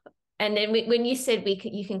 and then when you said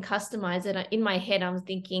you can customize it, in my head, I was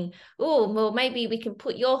thinking, oh, well, maybe we can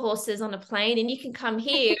put your horses on a plane and you can come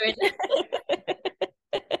here. And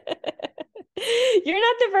You're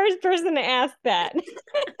not the first person to ask that.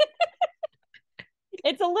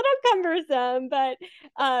 It's a little cumbersome, but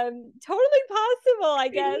totally possible, I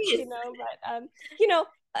guess,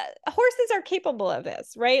 but horses are capable of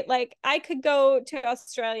this, right? Like, I could go to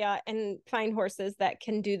Australia and find horses that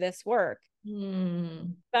can do this work.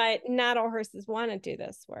 But not all horses want to do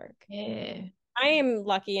this work. Yeah. I am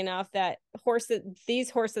lucky enough that these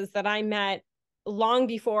horses that I met long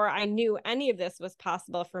before I knew any of this was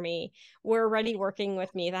possible for me, were already working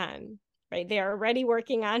with me then, right? They are already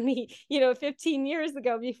working on me, 15 years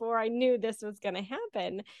ago before I knew this was going to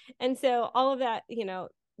happen. And so all of that,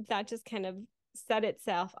 that just kind of set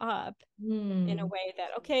itself up in a way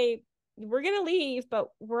that, okay, we're going to leave, but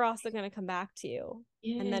we're also going to come back to you.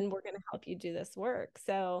 Yeah. And then we're going to help you do this work.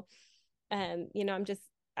 So,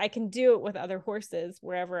 I can do it with other horses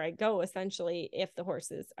wherever I go, essentially, if the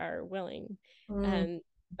horses are willing.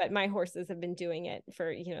 But my horses have been doing it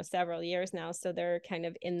for, several years now. So they're kind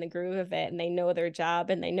of in the groove of it, and they know their job,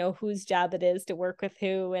 and they know whose job it is to work with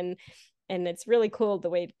who. And it's really cool the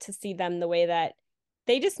way to see them, the way that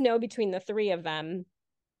they just know between the three of them,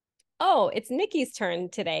 oh, it's Nikki's turn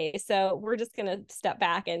today. So we're just going to step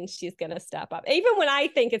back and she's going to step up. Even when I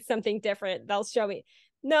think it's something different, they'll show me,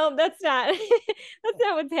 no, that's not, that's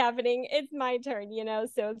not what's happening. It's my turn,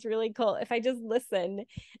 So it's really cool. If I just listen,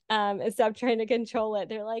 and stop trying to control it,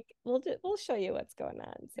 they're like, we'll show you what's going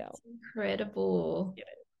on. So it's incredible.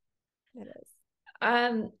 It is.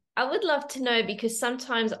 I would love to know, because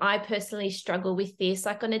sometimes I personally struggle with this,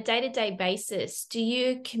 like on a day-to-day basis. Do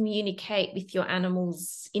you communicate with your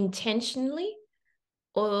animals intentionally,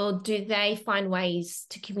 or do they find ways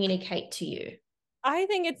to communicate to you? I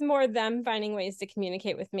think it's more them finding ways to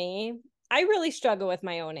communicate with me. I really struggle with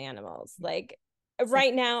my own animals. Like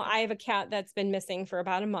right now, I have a cat that's been missing for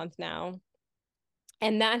about a month now.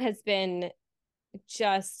 And that has been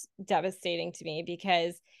just devastating to me,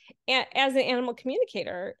 because as an animal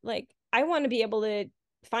communicator, like I want to be able to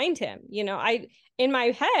find him. In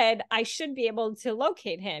my head, I should be able to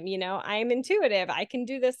locate him. I'm intuitive. I can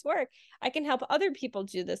do this work. I can help other people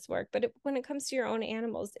do this work. But when it comes to your own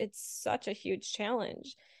animals, it's such a huge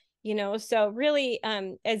challenge. So really,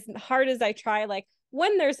 as hard as I try, like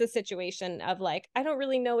when there's a situation of like, I don't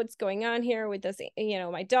really know what's going on here with this,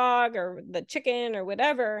 my dog or the chicken or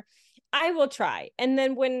whatever, I will try. And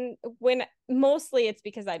then when mostly it's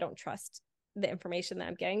because I don't trust the information that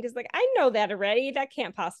I'm getting, because like I know that already, that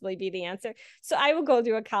can't possibly be the answer. So I will go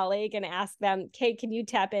to a colleague and ask them, Kate, can you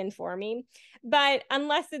tap in for me? But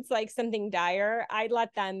unless it's like something dire, I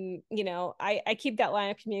let them, I keep that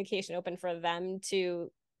line of communication open for them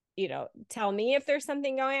to, tell me if there's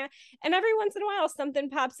something going on. And every once in a while something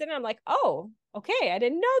pops in and I'm like, oh, okay, I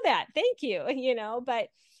didn't know that, thank you. But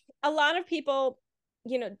a lot of people,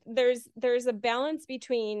 there's a balance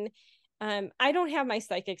between, I don't have my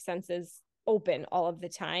psychic senses open all of the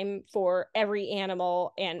time for every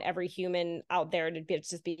animal and every human out there to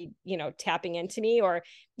just be, tapping into me, or,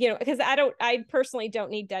 because I personally don't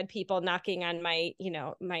need dead people knocking on my,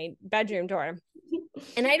 my bedroom door.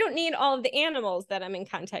 And I don't need all of the animals that I'm in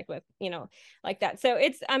contact with, like that. So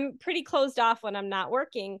I'm pretty closed off when I'm not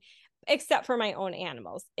working, except for my own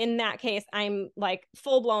animals. In that case, I'm like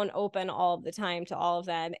full blown open all of the time to all of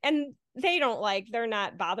them. And they're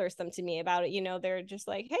not bothersome to me about it. They're just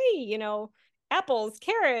like, hey, apples,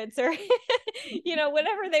 carrots, or,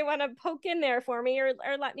 whatever they want to poke in there for me, or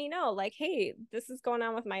let me know, like, hey, this is going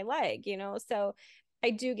on with my leg, so I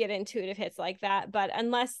do get intuitive hits like that. But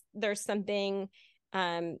unless there's something,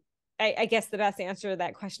 I guess the best answer to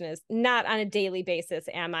that question is not on a daily basis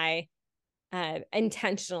am I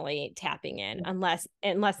intentionally tapping in, unless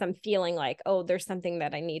I'm feeling like, oh, there's something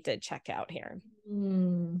that I need to check out here.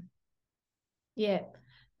 Yeah,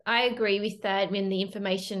 I agree with that. When the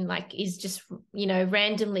information like is just,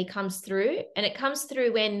 randomly comes through, and it comes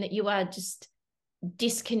through when you are just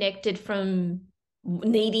disconnected from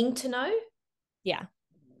needing to know. Yeah,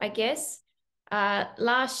 I guess.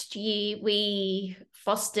 Last year we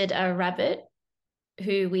fostered a rabbit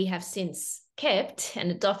who we have since kept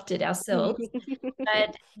and adopted ourselves.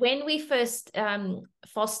 But when we first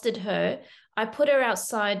fostered her, I put her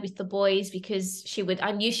outside with the boys because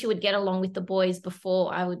I knew she would get along with the boys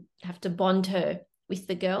before I would have to bond her with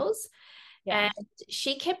the girls. Yeah. And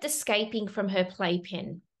she kept escaping from her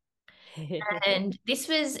playpen. And this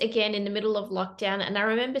was again in the middle of lockdown. And I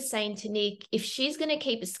remember saying to Nick, if she's going to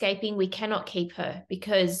keep escaping, we cannot keep her,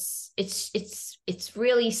 because it's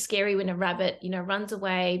really scary when a rabbit, runs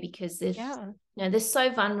away, because they're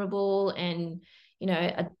so vulnerable, and,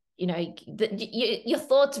 your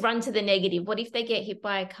thoughts run to the negative. What if they get hit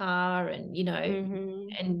by a car, and,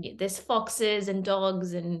 and there's foxes and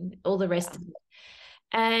dogs and all the rest of it.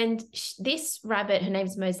 And this rabbit, her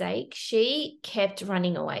name's Mosaic, she kept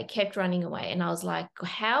running away. And I was like,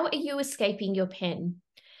 how are you escaping your pen?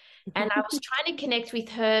 And I was trying to connect with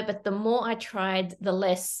her, but the more I tried, the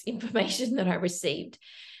less information that I received.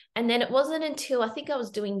 And then it wasn't until I think I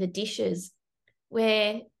was doing the dishes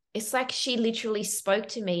where it's like she literally spoke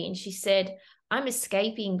to me and she said, I'm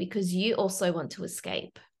escaping because you also want to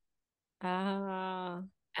escape. Ah,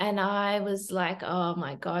 And I was like, oh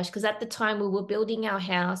my gosh, because at the time we were building our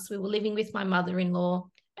house, we were living with my mother-in-law,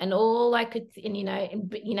 and all I could,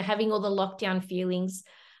 and having all the lockdown feelings,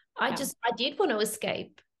 yeah. I did want to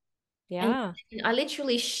escape. And Yeah. I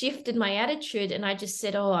literally shifted my attitude and I just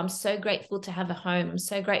said, oh, I'm so grateful to have a home. I'm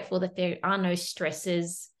so grateful that there are no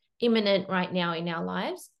stresses imminent right now in our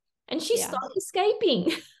lives. And she Yeah. stopped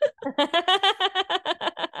escaping.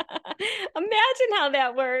 Imagine how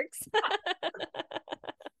that works.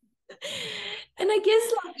 And I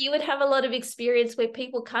guess like you would have a lot of experience where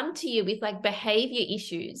people come to you with like behavior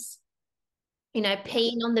issues, Yeah.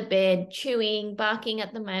 peeing on the bed, chewing, barking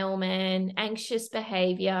at the mailman, anxious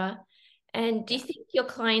behavior. And do you Yeah. think your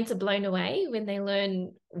clients are blown away when they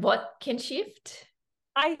learn what can shift?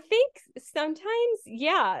 I think sometimes,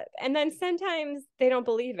 yeah. And then sometimes they don't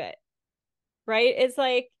believe it, right? It's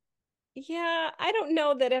like, yeah, I don't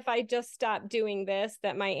know that if I just stop doing this,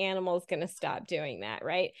 that my animal's going to stop doing that,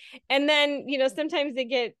 right? And then, sometimes they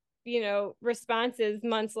get, responses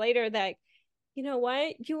months later that, you know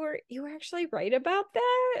what, you were actually right about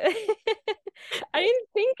that. I didn't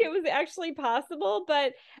think it was actually possible,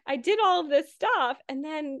 but I did all of this stuff and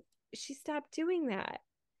then she stopped doing that.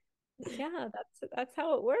 Yeah, that's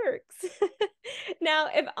how it works. Now,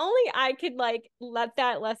 if only I could like let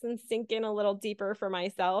that lesson sink in a little deeper for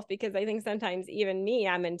myself, because I think sometimes even me,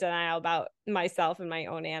 I'm in denial about myself and my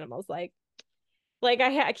own animals. Like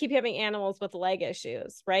I keep having animals with leg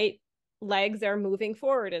issues, right? Legs are moving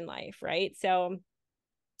forward in life, right? So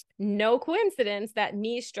no coincidence that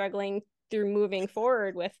me struggling through moving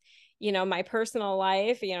forward with my personal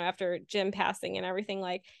life, after Jim passing and everything,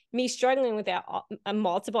 like me struggling with that,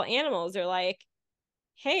 multiple animals are like,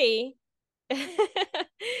 hey,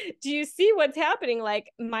 do you see what's happening?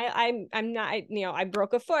 Like I'm not, I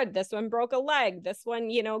broke a foot, this one broke a leg, this one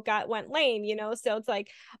went lame, so it's like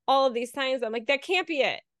all of these times I'm like, that can't be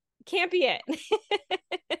it, can't be it.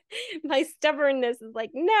 My stubbornness is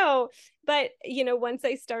like, no. But once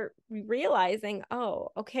I start realizing, oh,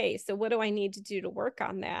 okay, so what do I need to do to work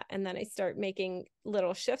on that, and then I start making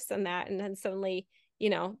little shifts in that, and then suddenly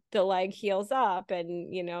the leg heals up,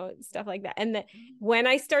 and stuff like that. And when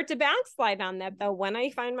I start to backslide on that, though, when I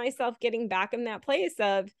find myself getting back in that place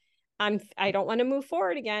of I don't want to move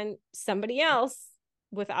forward again, somebody else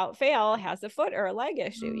without fail has a foot or a leg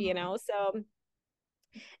issue, so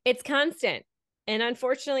it's constant. And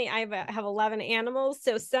unfortunately, I have 11 animals,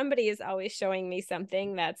 so somebody is always showing me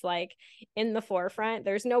something that's like in the forefront.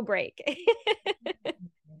 There's no break.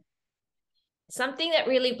 Something that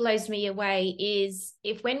really blows me away is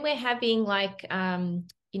if when we're having like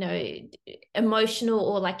emotional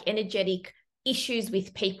or like energetic issues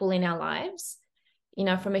with people in our lives,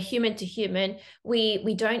 from a human to human,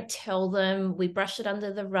 we don't tell them, we brush it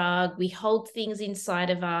under the rug, we hold things inside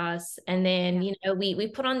of us, and then we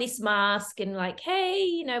put on this mask and like,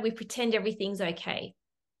 hey, we pretend everything's okay.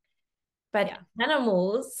 But Yeah.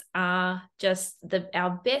 animals are just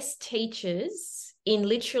our best teachers in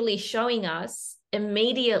literally showing us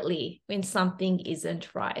immediately when something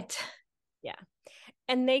isn't right. Yeah.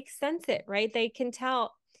 And they sense it, right? They can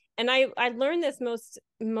tell. And I learned this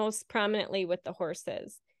most prominently with the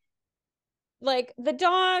horses. Like the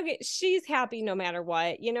dog, she's happy no matter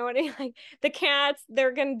what. You know what I mean? Like the cats,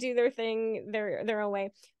 they're gonna do their thing, their own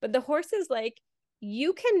way. But the horses, like,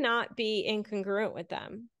 you cannot be incongruent with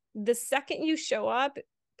them. The second you show up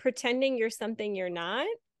pretending you're something you're not,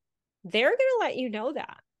 they're gonna let you know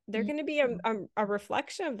that. They're going to be a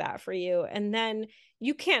reflection of that for you. And then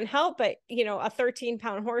you can't help but, a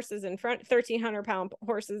 13-pound horse is in front, 1,300-pound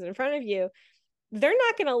horses in front of you. They're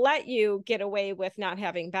not going to let you get away with not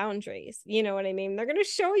having boundaries. You know what I mean? They're going to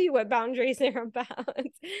show you what boundaries are about.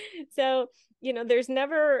 So, there's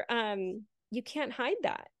never, you can't hide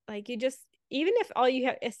that. Like you just, even if all you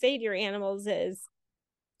have to say to your animals is,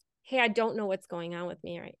 hey, I don't know what's going on with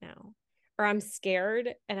me right now, or I'm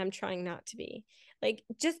scared and I'm trying not to be. Like,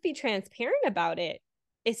 just be transparent about it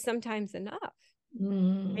is sometimes enough.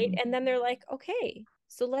 Right. And then they're like, okay,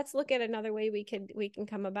 so let's look at another way we can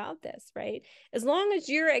come about this, right? As long as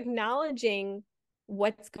you're acknowledging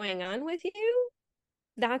what's going on with you,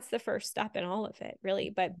 that's the first step in all of it,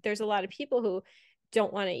 really. But there's a lot of people who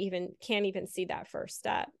can't even see that first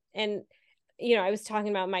step. And I was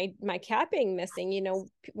talking about my cat being missing.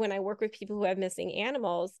 When I work with people who have missing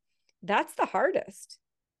animals, that's the hardest,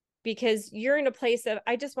 because you're in a place of,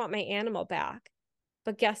 I just want my animal back.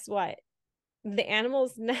 But guess what? the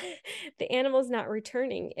animal's not, the animal's not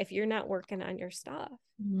returning if you're not working on your stuff.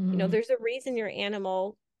 There's a reason your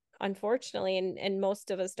animal, unfortunately, and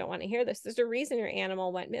most of us don't want to hear this, there's a reason your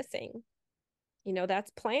animal went missing.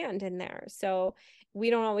 That's planned in there. So we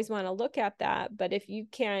don't always want to look at that, but if you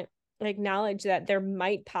can't acknowledge that there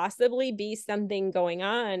might possibly be something going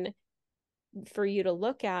on for you to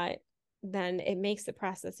look at, then it makes the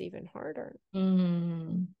process even harder.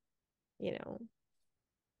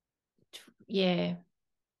 Yeah.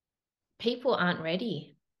 People aren't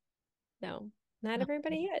ready. No, not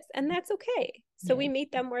everybody is. And that's okay. So we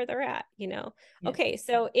meet them where they're at, Okay,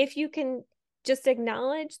 so if you can just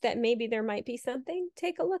acknowledge that maybe there might be something,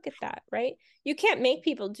 take a look at that, right? You can't make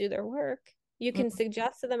people do their work. You can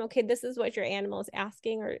suggest to them, okay, this is what your animal is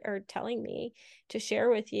asking or telling me to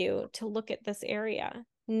share with you, to look at this area.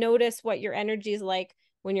 Notice what your energy is like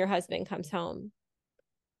when your husband comes home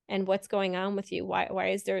and what's going on with you. Why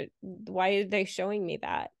are they showing me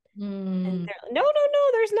that? And they're like, no,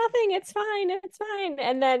 there's nothing. It's fine.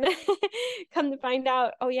 And then come to find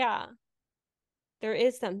out, oh yeah, there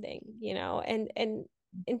is something, and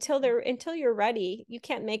until you're ready, you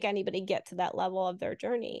can't make anybody get to that level of their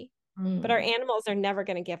journey. But our animals are never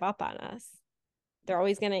going to give up on us. They're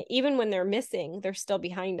always going to, even when they're missing, they're still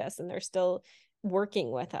behind us and they're still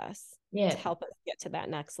working with us to help us get to that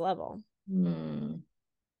next level. I'm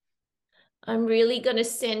really going to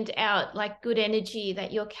send out like good energy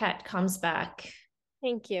that your cat comes back.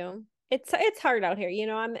 Thank you. It's hard out here.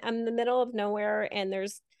 I'm in the middle of nowhere and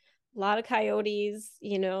there's a lot of coyotes,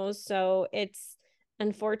 so it's,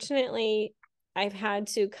 unfortunately, I've had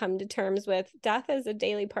to come to terms with death as a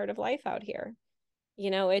daily part of life out here.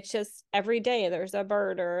 It's just every day there's a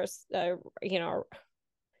bird or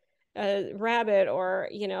a rabbit or,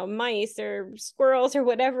 mice or squirrels or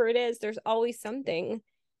whatever it is. There's always something.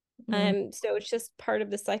 So it's just part of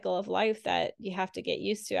the cycle of life that you have to get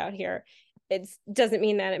used to out here. It doesn't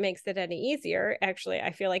mean that it makes it any easier. Actually,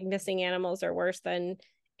 I feel like missing animals are worse than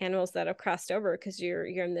animals that have crossed over, because you're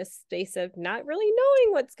in this space of not really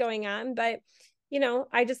knowing what's going on. But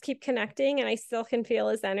I just keep connecting and I still can feel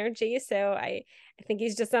his energy. So I think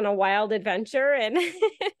he's just on a wild adventure, and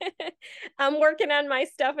I'm working on my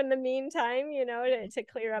stuff in the meantime, to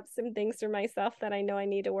clear up some things for myself that I know I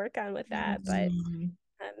need to work on with that. But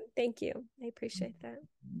thank you. I appreciate that.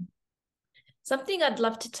 Something I'd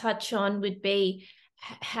love to touch on would be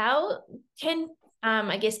how can,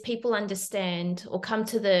 I guess, people understand or come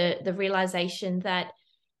to the realization that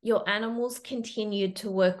your animals continue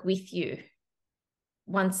to work with you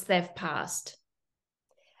once they've passed?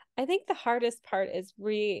 I think the hardest part is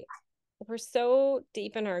we're so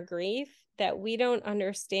deep in our grief that we don't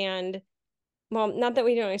understand. Well, not that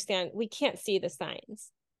we don't understand, we can't see the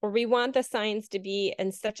signs, or we want the signs to be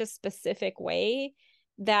in such a specific way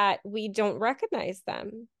that we don't recognize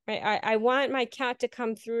them, right? I want my cat to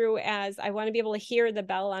come through as, I want to be able to hear the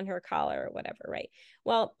bell on her collar or whatever, right?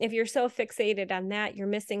 Well, if you're so fixated on that, you're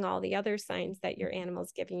missing all the other signs that your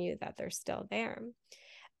animal's giving you that they're still there.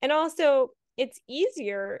 And also, it's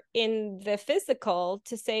easier in the physical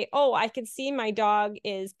to say, oh, I can see my dog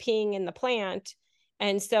is peeing in the plant,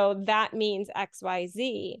 and so that means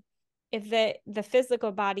XYZ. If the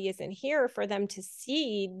physical body isn't here for them to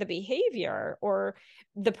see the behavior or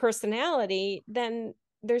the personality, then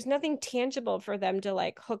there's nothing tangible for them to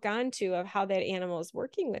like hook onto of how that animal is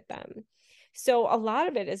working with them. So a lot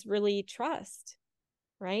of it is really trust,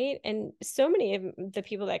 right? And so many of the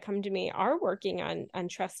people that come to me are working on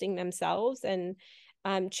trusting themselves and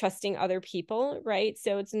trusting other people, right?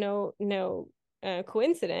 So it's no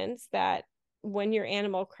coincidence that when your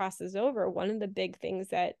animal crosses over, one of the big things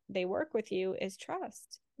that they work with you is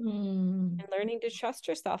trust. And learning to trust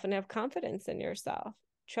yourself and have confidence in yourself.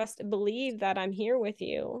 Believe that I'm here with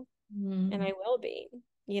you, and I will be,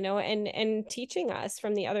 and teaching us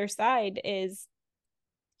from the other side is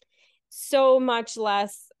so much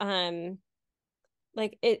less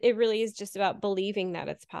like it really is just about believing that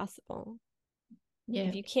it's possible.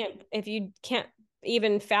 If you can't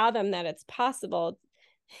even fathom that it's possible,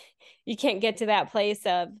 you can't get to that place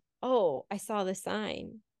of, oh, I saw the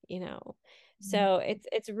sign, so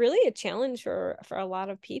it's really a challenge for a lot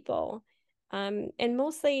of people, and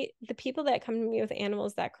mostly the people that come to me with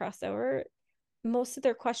animals that cross over, most of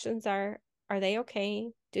their questions are they okay?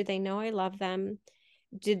 Do they know I love them?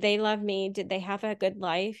 Did they love me? Did they have a good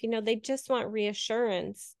life? They just want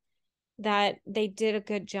reassurance that they did a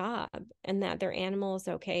good job and that their animal is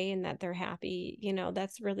okay and that they're happy.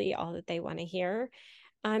 That's really all that they want to hear.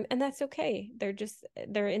 And that's okay.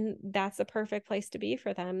 That's a perfect place to be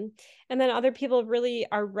for them. And then other people really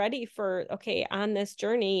are ready for, okay, on this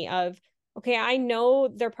journey of okay, I know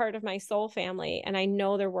they're part of my soul family, and I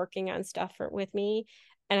know they're working on stuff with me.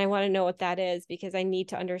 And I want to know what that is, because I need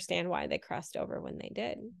to understand why they crossed over when they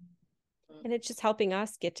did. And it's just helping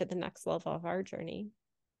us get to the next level of our journey.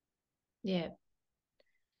 Yeah.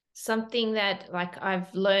 Something that like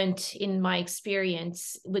I've learned in my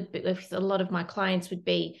experience with a lot of my clients would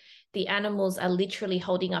be the animals are literally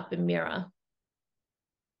holding up a mirror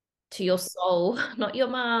to your soul, not your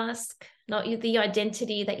mask, not the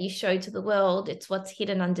identity that you show to the world. It's what's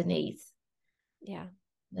hidden underneath. Yeah.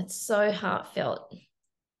 That's so heartfelt.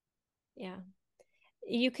 Yeah.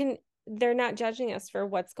 They're not judging us for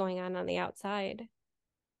what's going on the outside,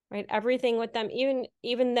 right? Everything with them,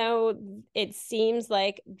 even though it seems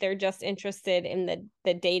like they're just interested in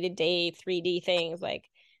the day-to-day 3D things, like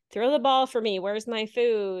throw the ball for me, where's my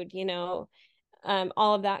food, all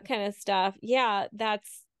of that kind of stuff. Yeah,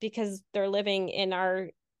 that's because they're living in our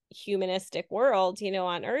humanistic world,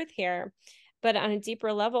 on Earth here. But on a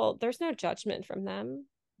deeper level, there's no judgment from them.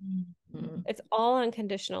 Mm-hmm. It's all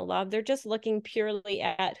unconditional love. They're just looking purely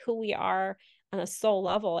at who we are on a soul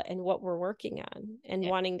level and what we're working on, and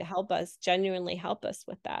wanting to help us, genuinely help us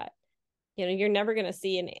with that. You're never going to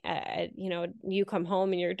see you come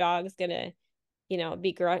home and your dog's going to,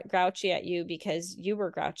 be grouchy at you because you were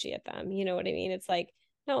grouchy at them. You know what I mean? It's like,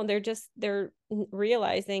 no, they're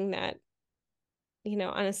realizing that,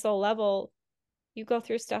 on a soul level, you go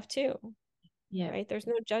through stuff too. Yeah. Right. There's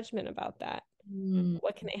no judgment about that.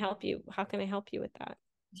 What can I help you? How can I help you with that?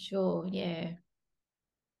 Sure. Yeah.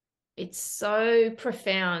 It's so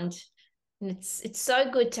profound. And it's so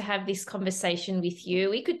good to have this conversation with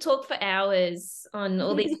you. We could talk for hours on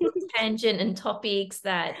all these tangent and topics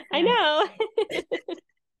that I know.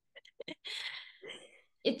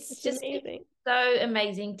 it's just amazing. so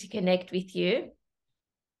amazing to connect with you.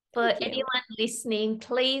 For anyone listening,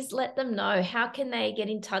 please let them know, how can they get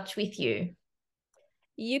in touch with you?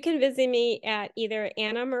 You can visit me at either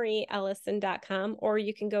AnnaMarieEllison.com, or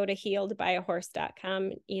you can go to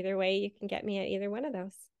healedbyahorse.com. Either way, you can get me at either one of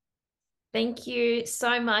those. Thank you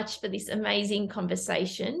so much for this amazing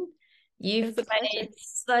conversation. You've played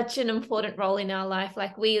such an important role in our life.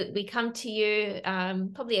 Like we come to you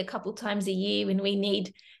probably a couple times a year when we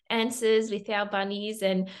need answers with our bunnies,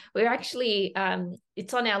 and we're actually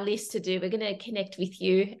it's on our list to do. We're going to connect with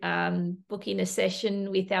you, book in a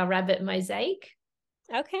session with our rabbit Mosaic.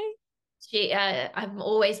 Okay. I'm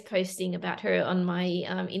always posting about her on my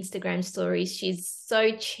Instagram stories. She's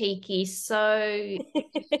so cheeky, so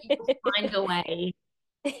find a way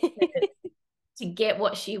to get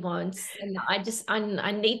what she wants. And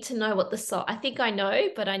I need to know what the soul, I think I know,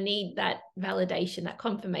 but I need that validation, that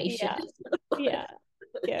confirmation. Yeah.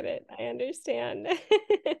 Get it. I understand.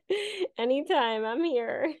 Anytime, I'm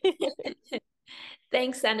here.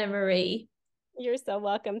 Thanks, Anna Marie. You're so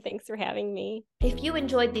welcome. Thanks for having me. If you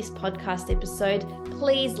enjoyed this podcast episode,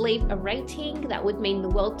 please leave a rating. That would mean the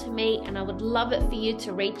world to me, and I would love it for you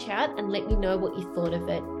to reach out and let me know what you thought of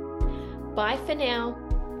it. Bye for now.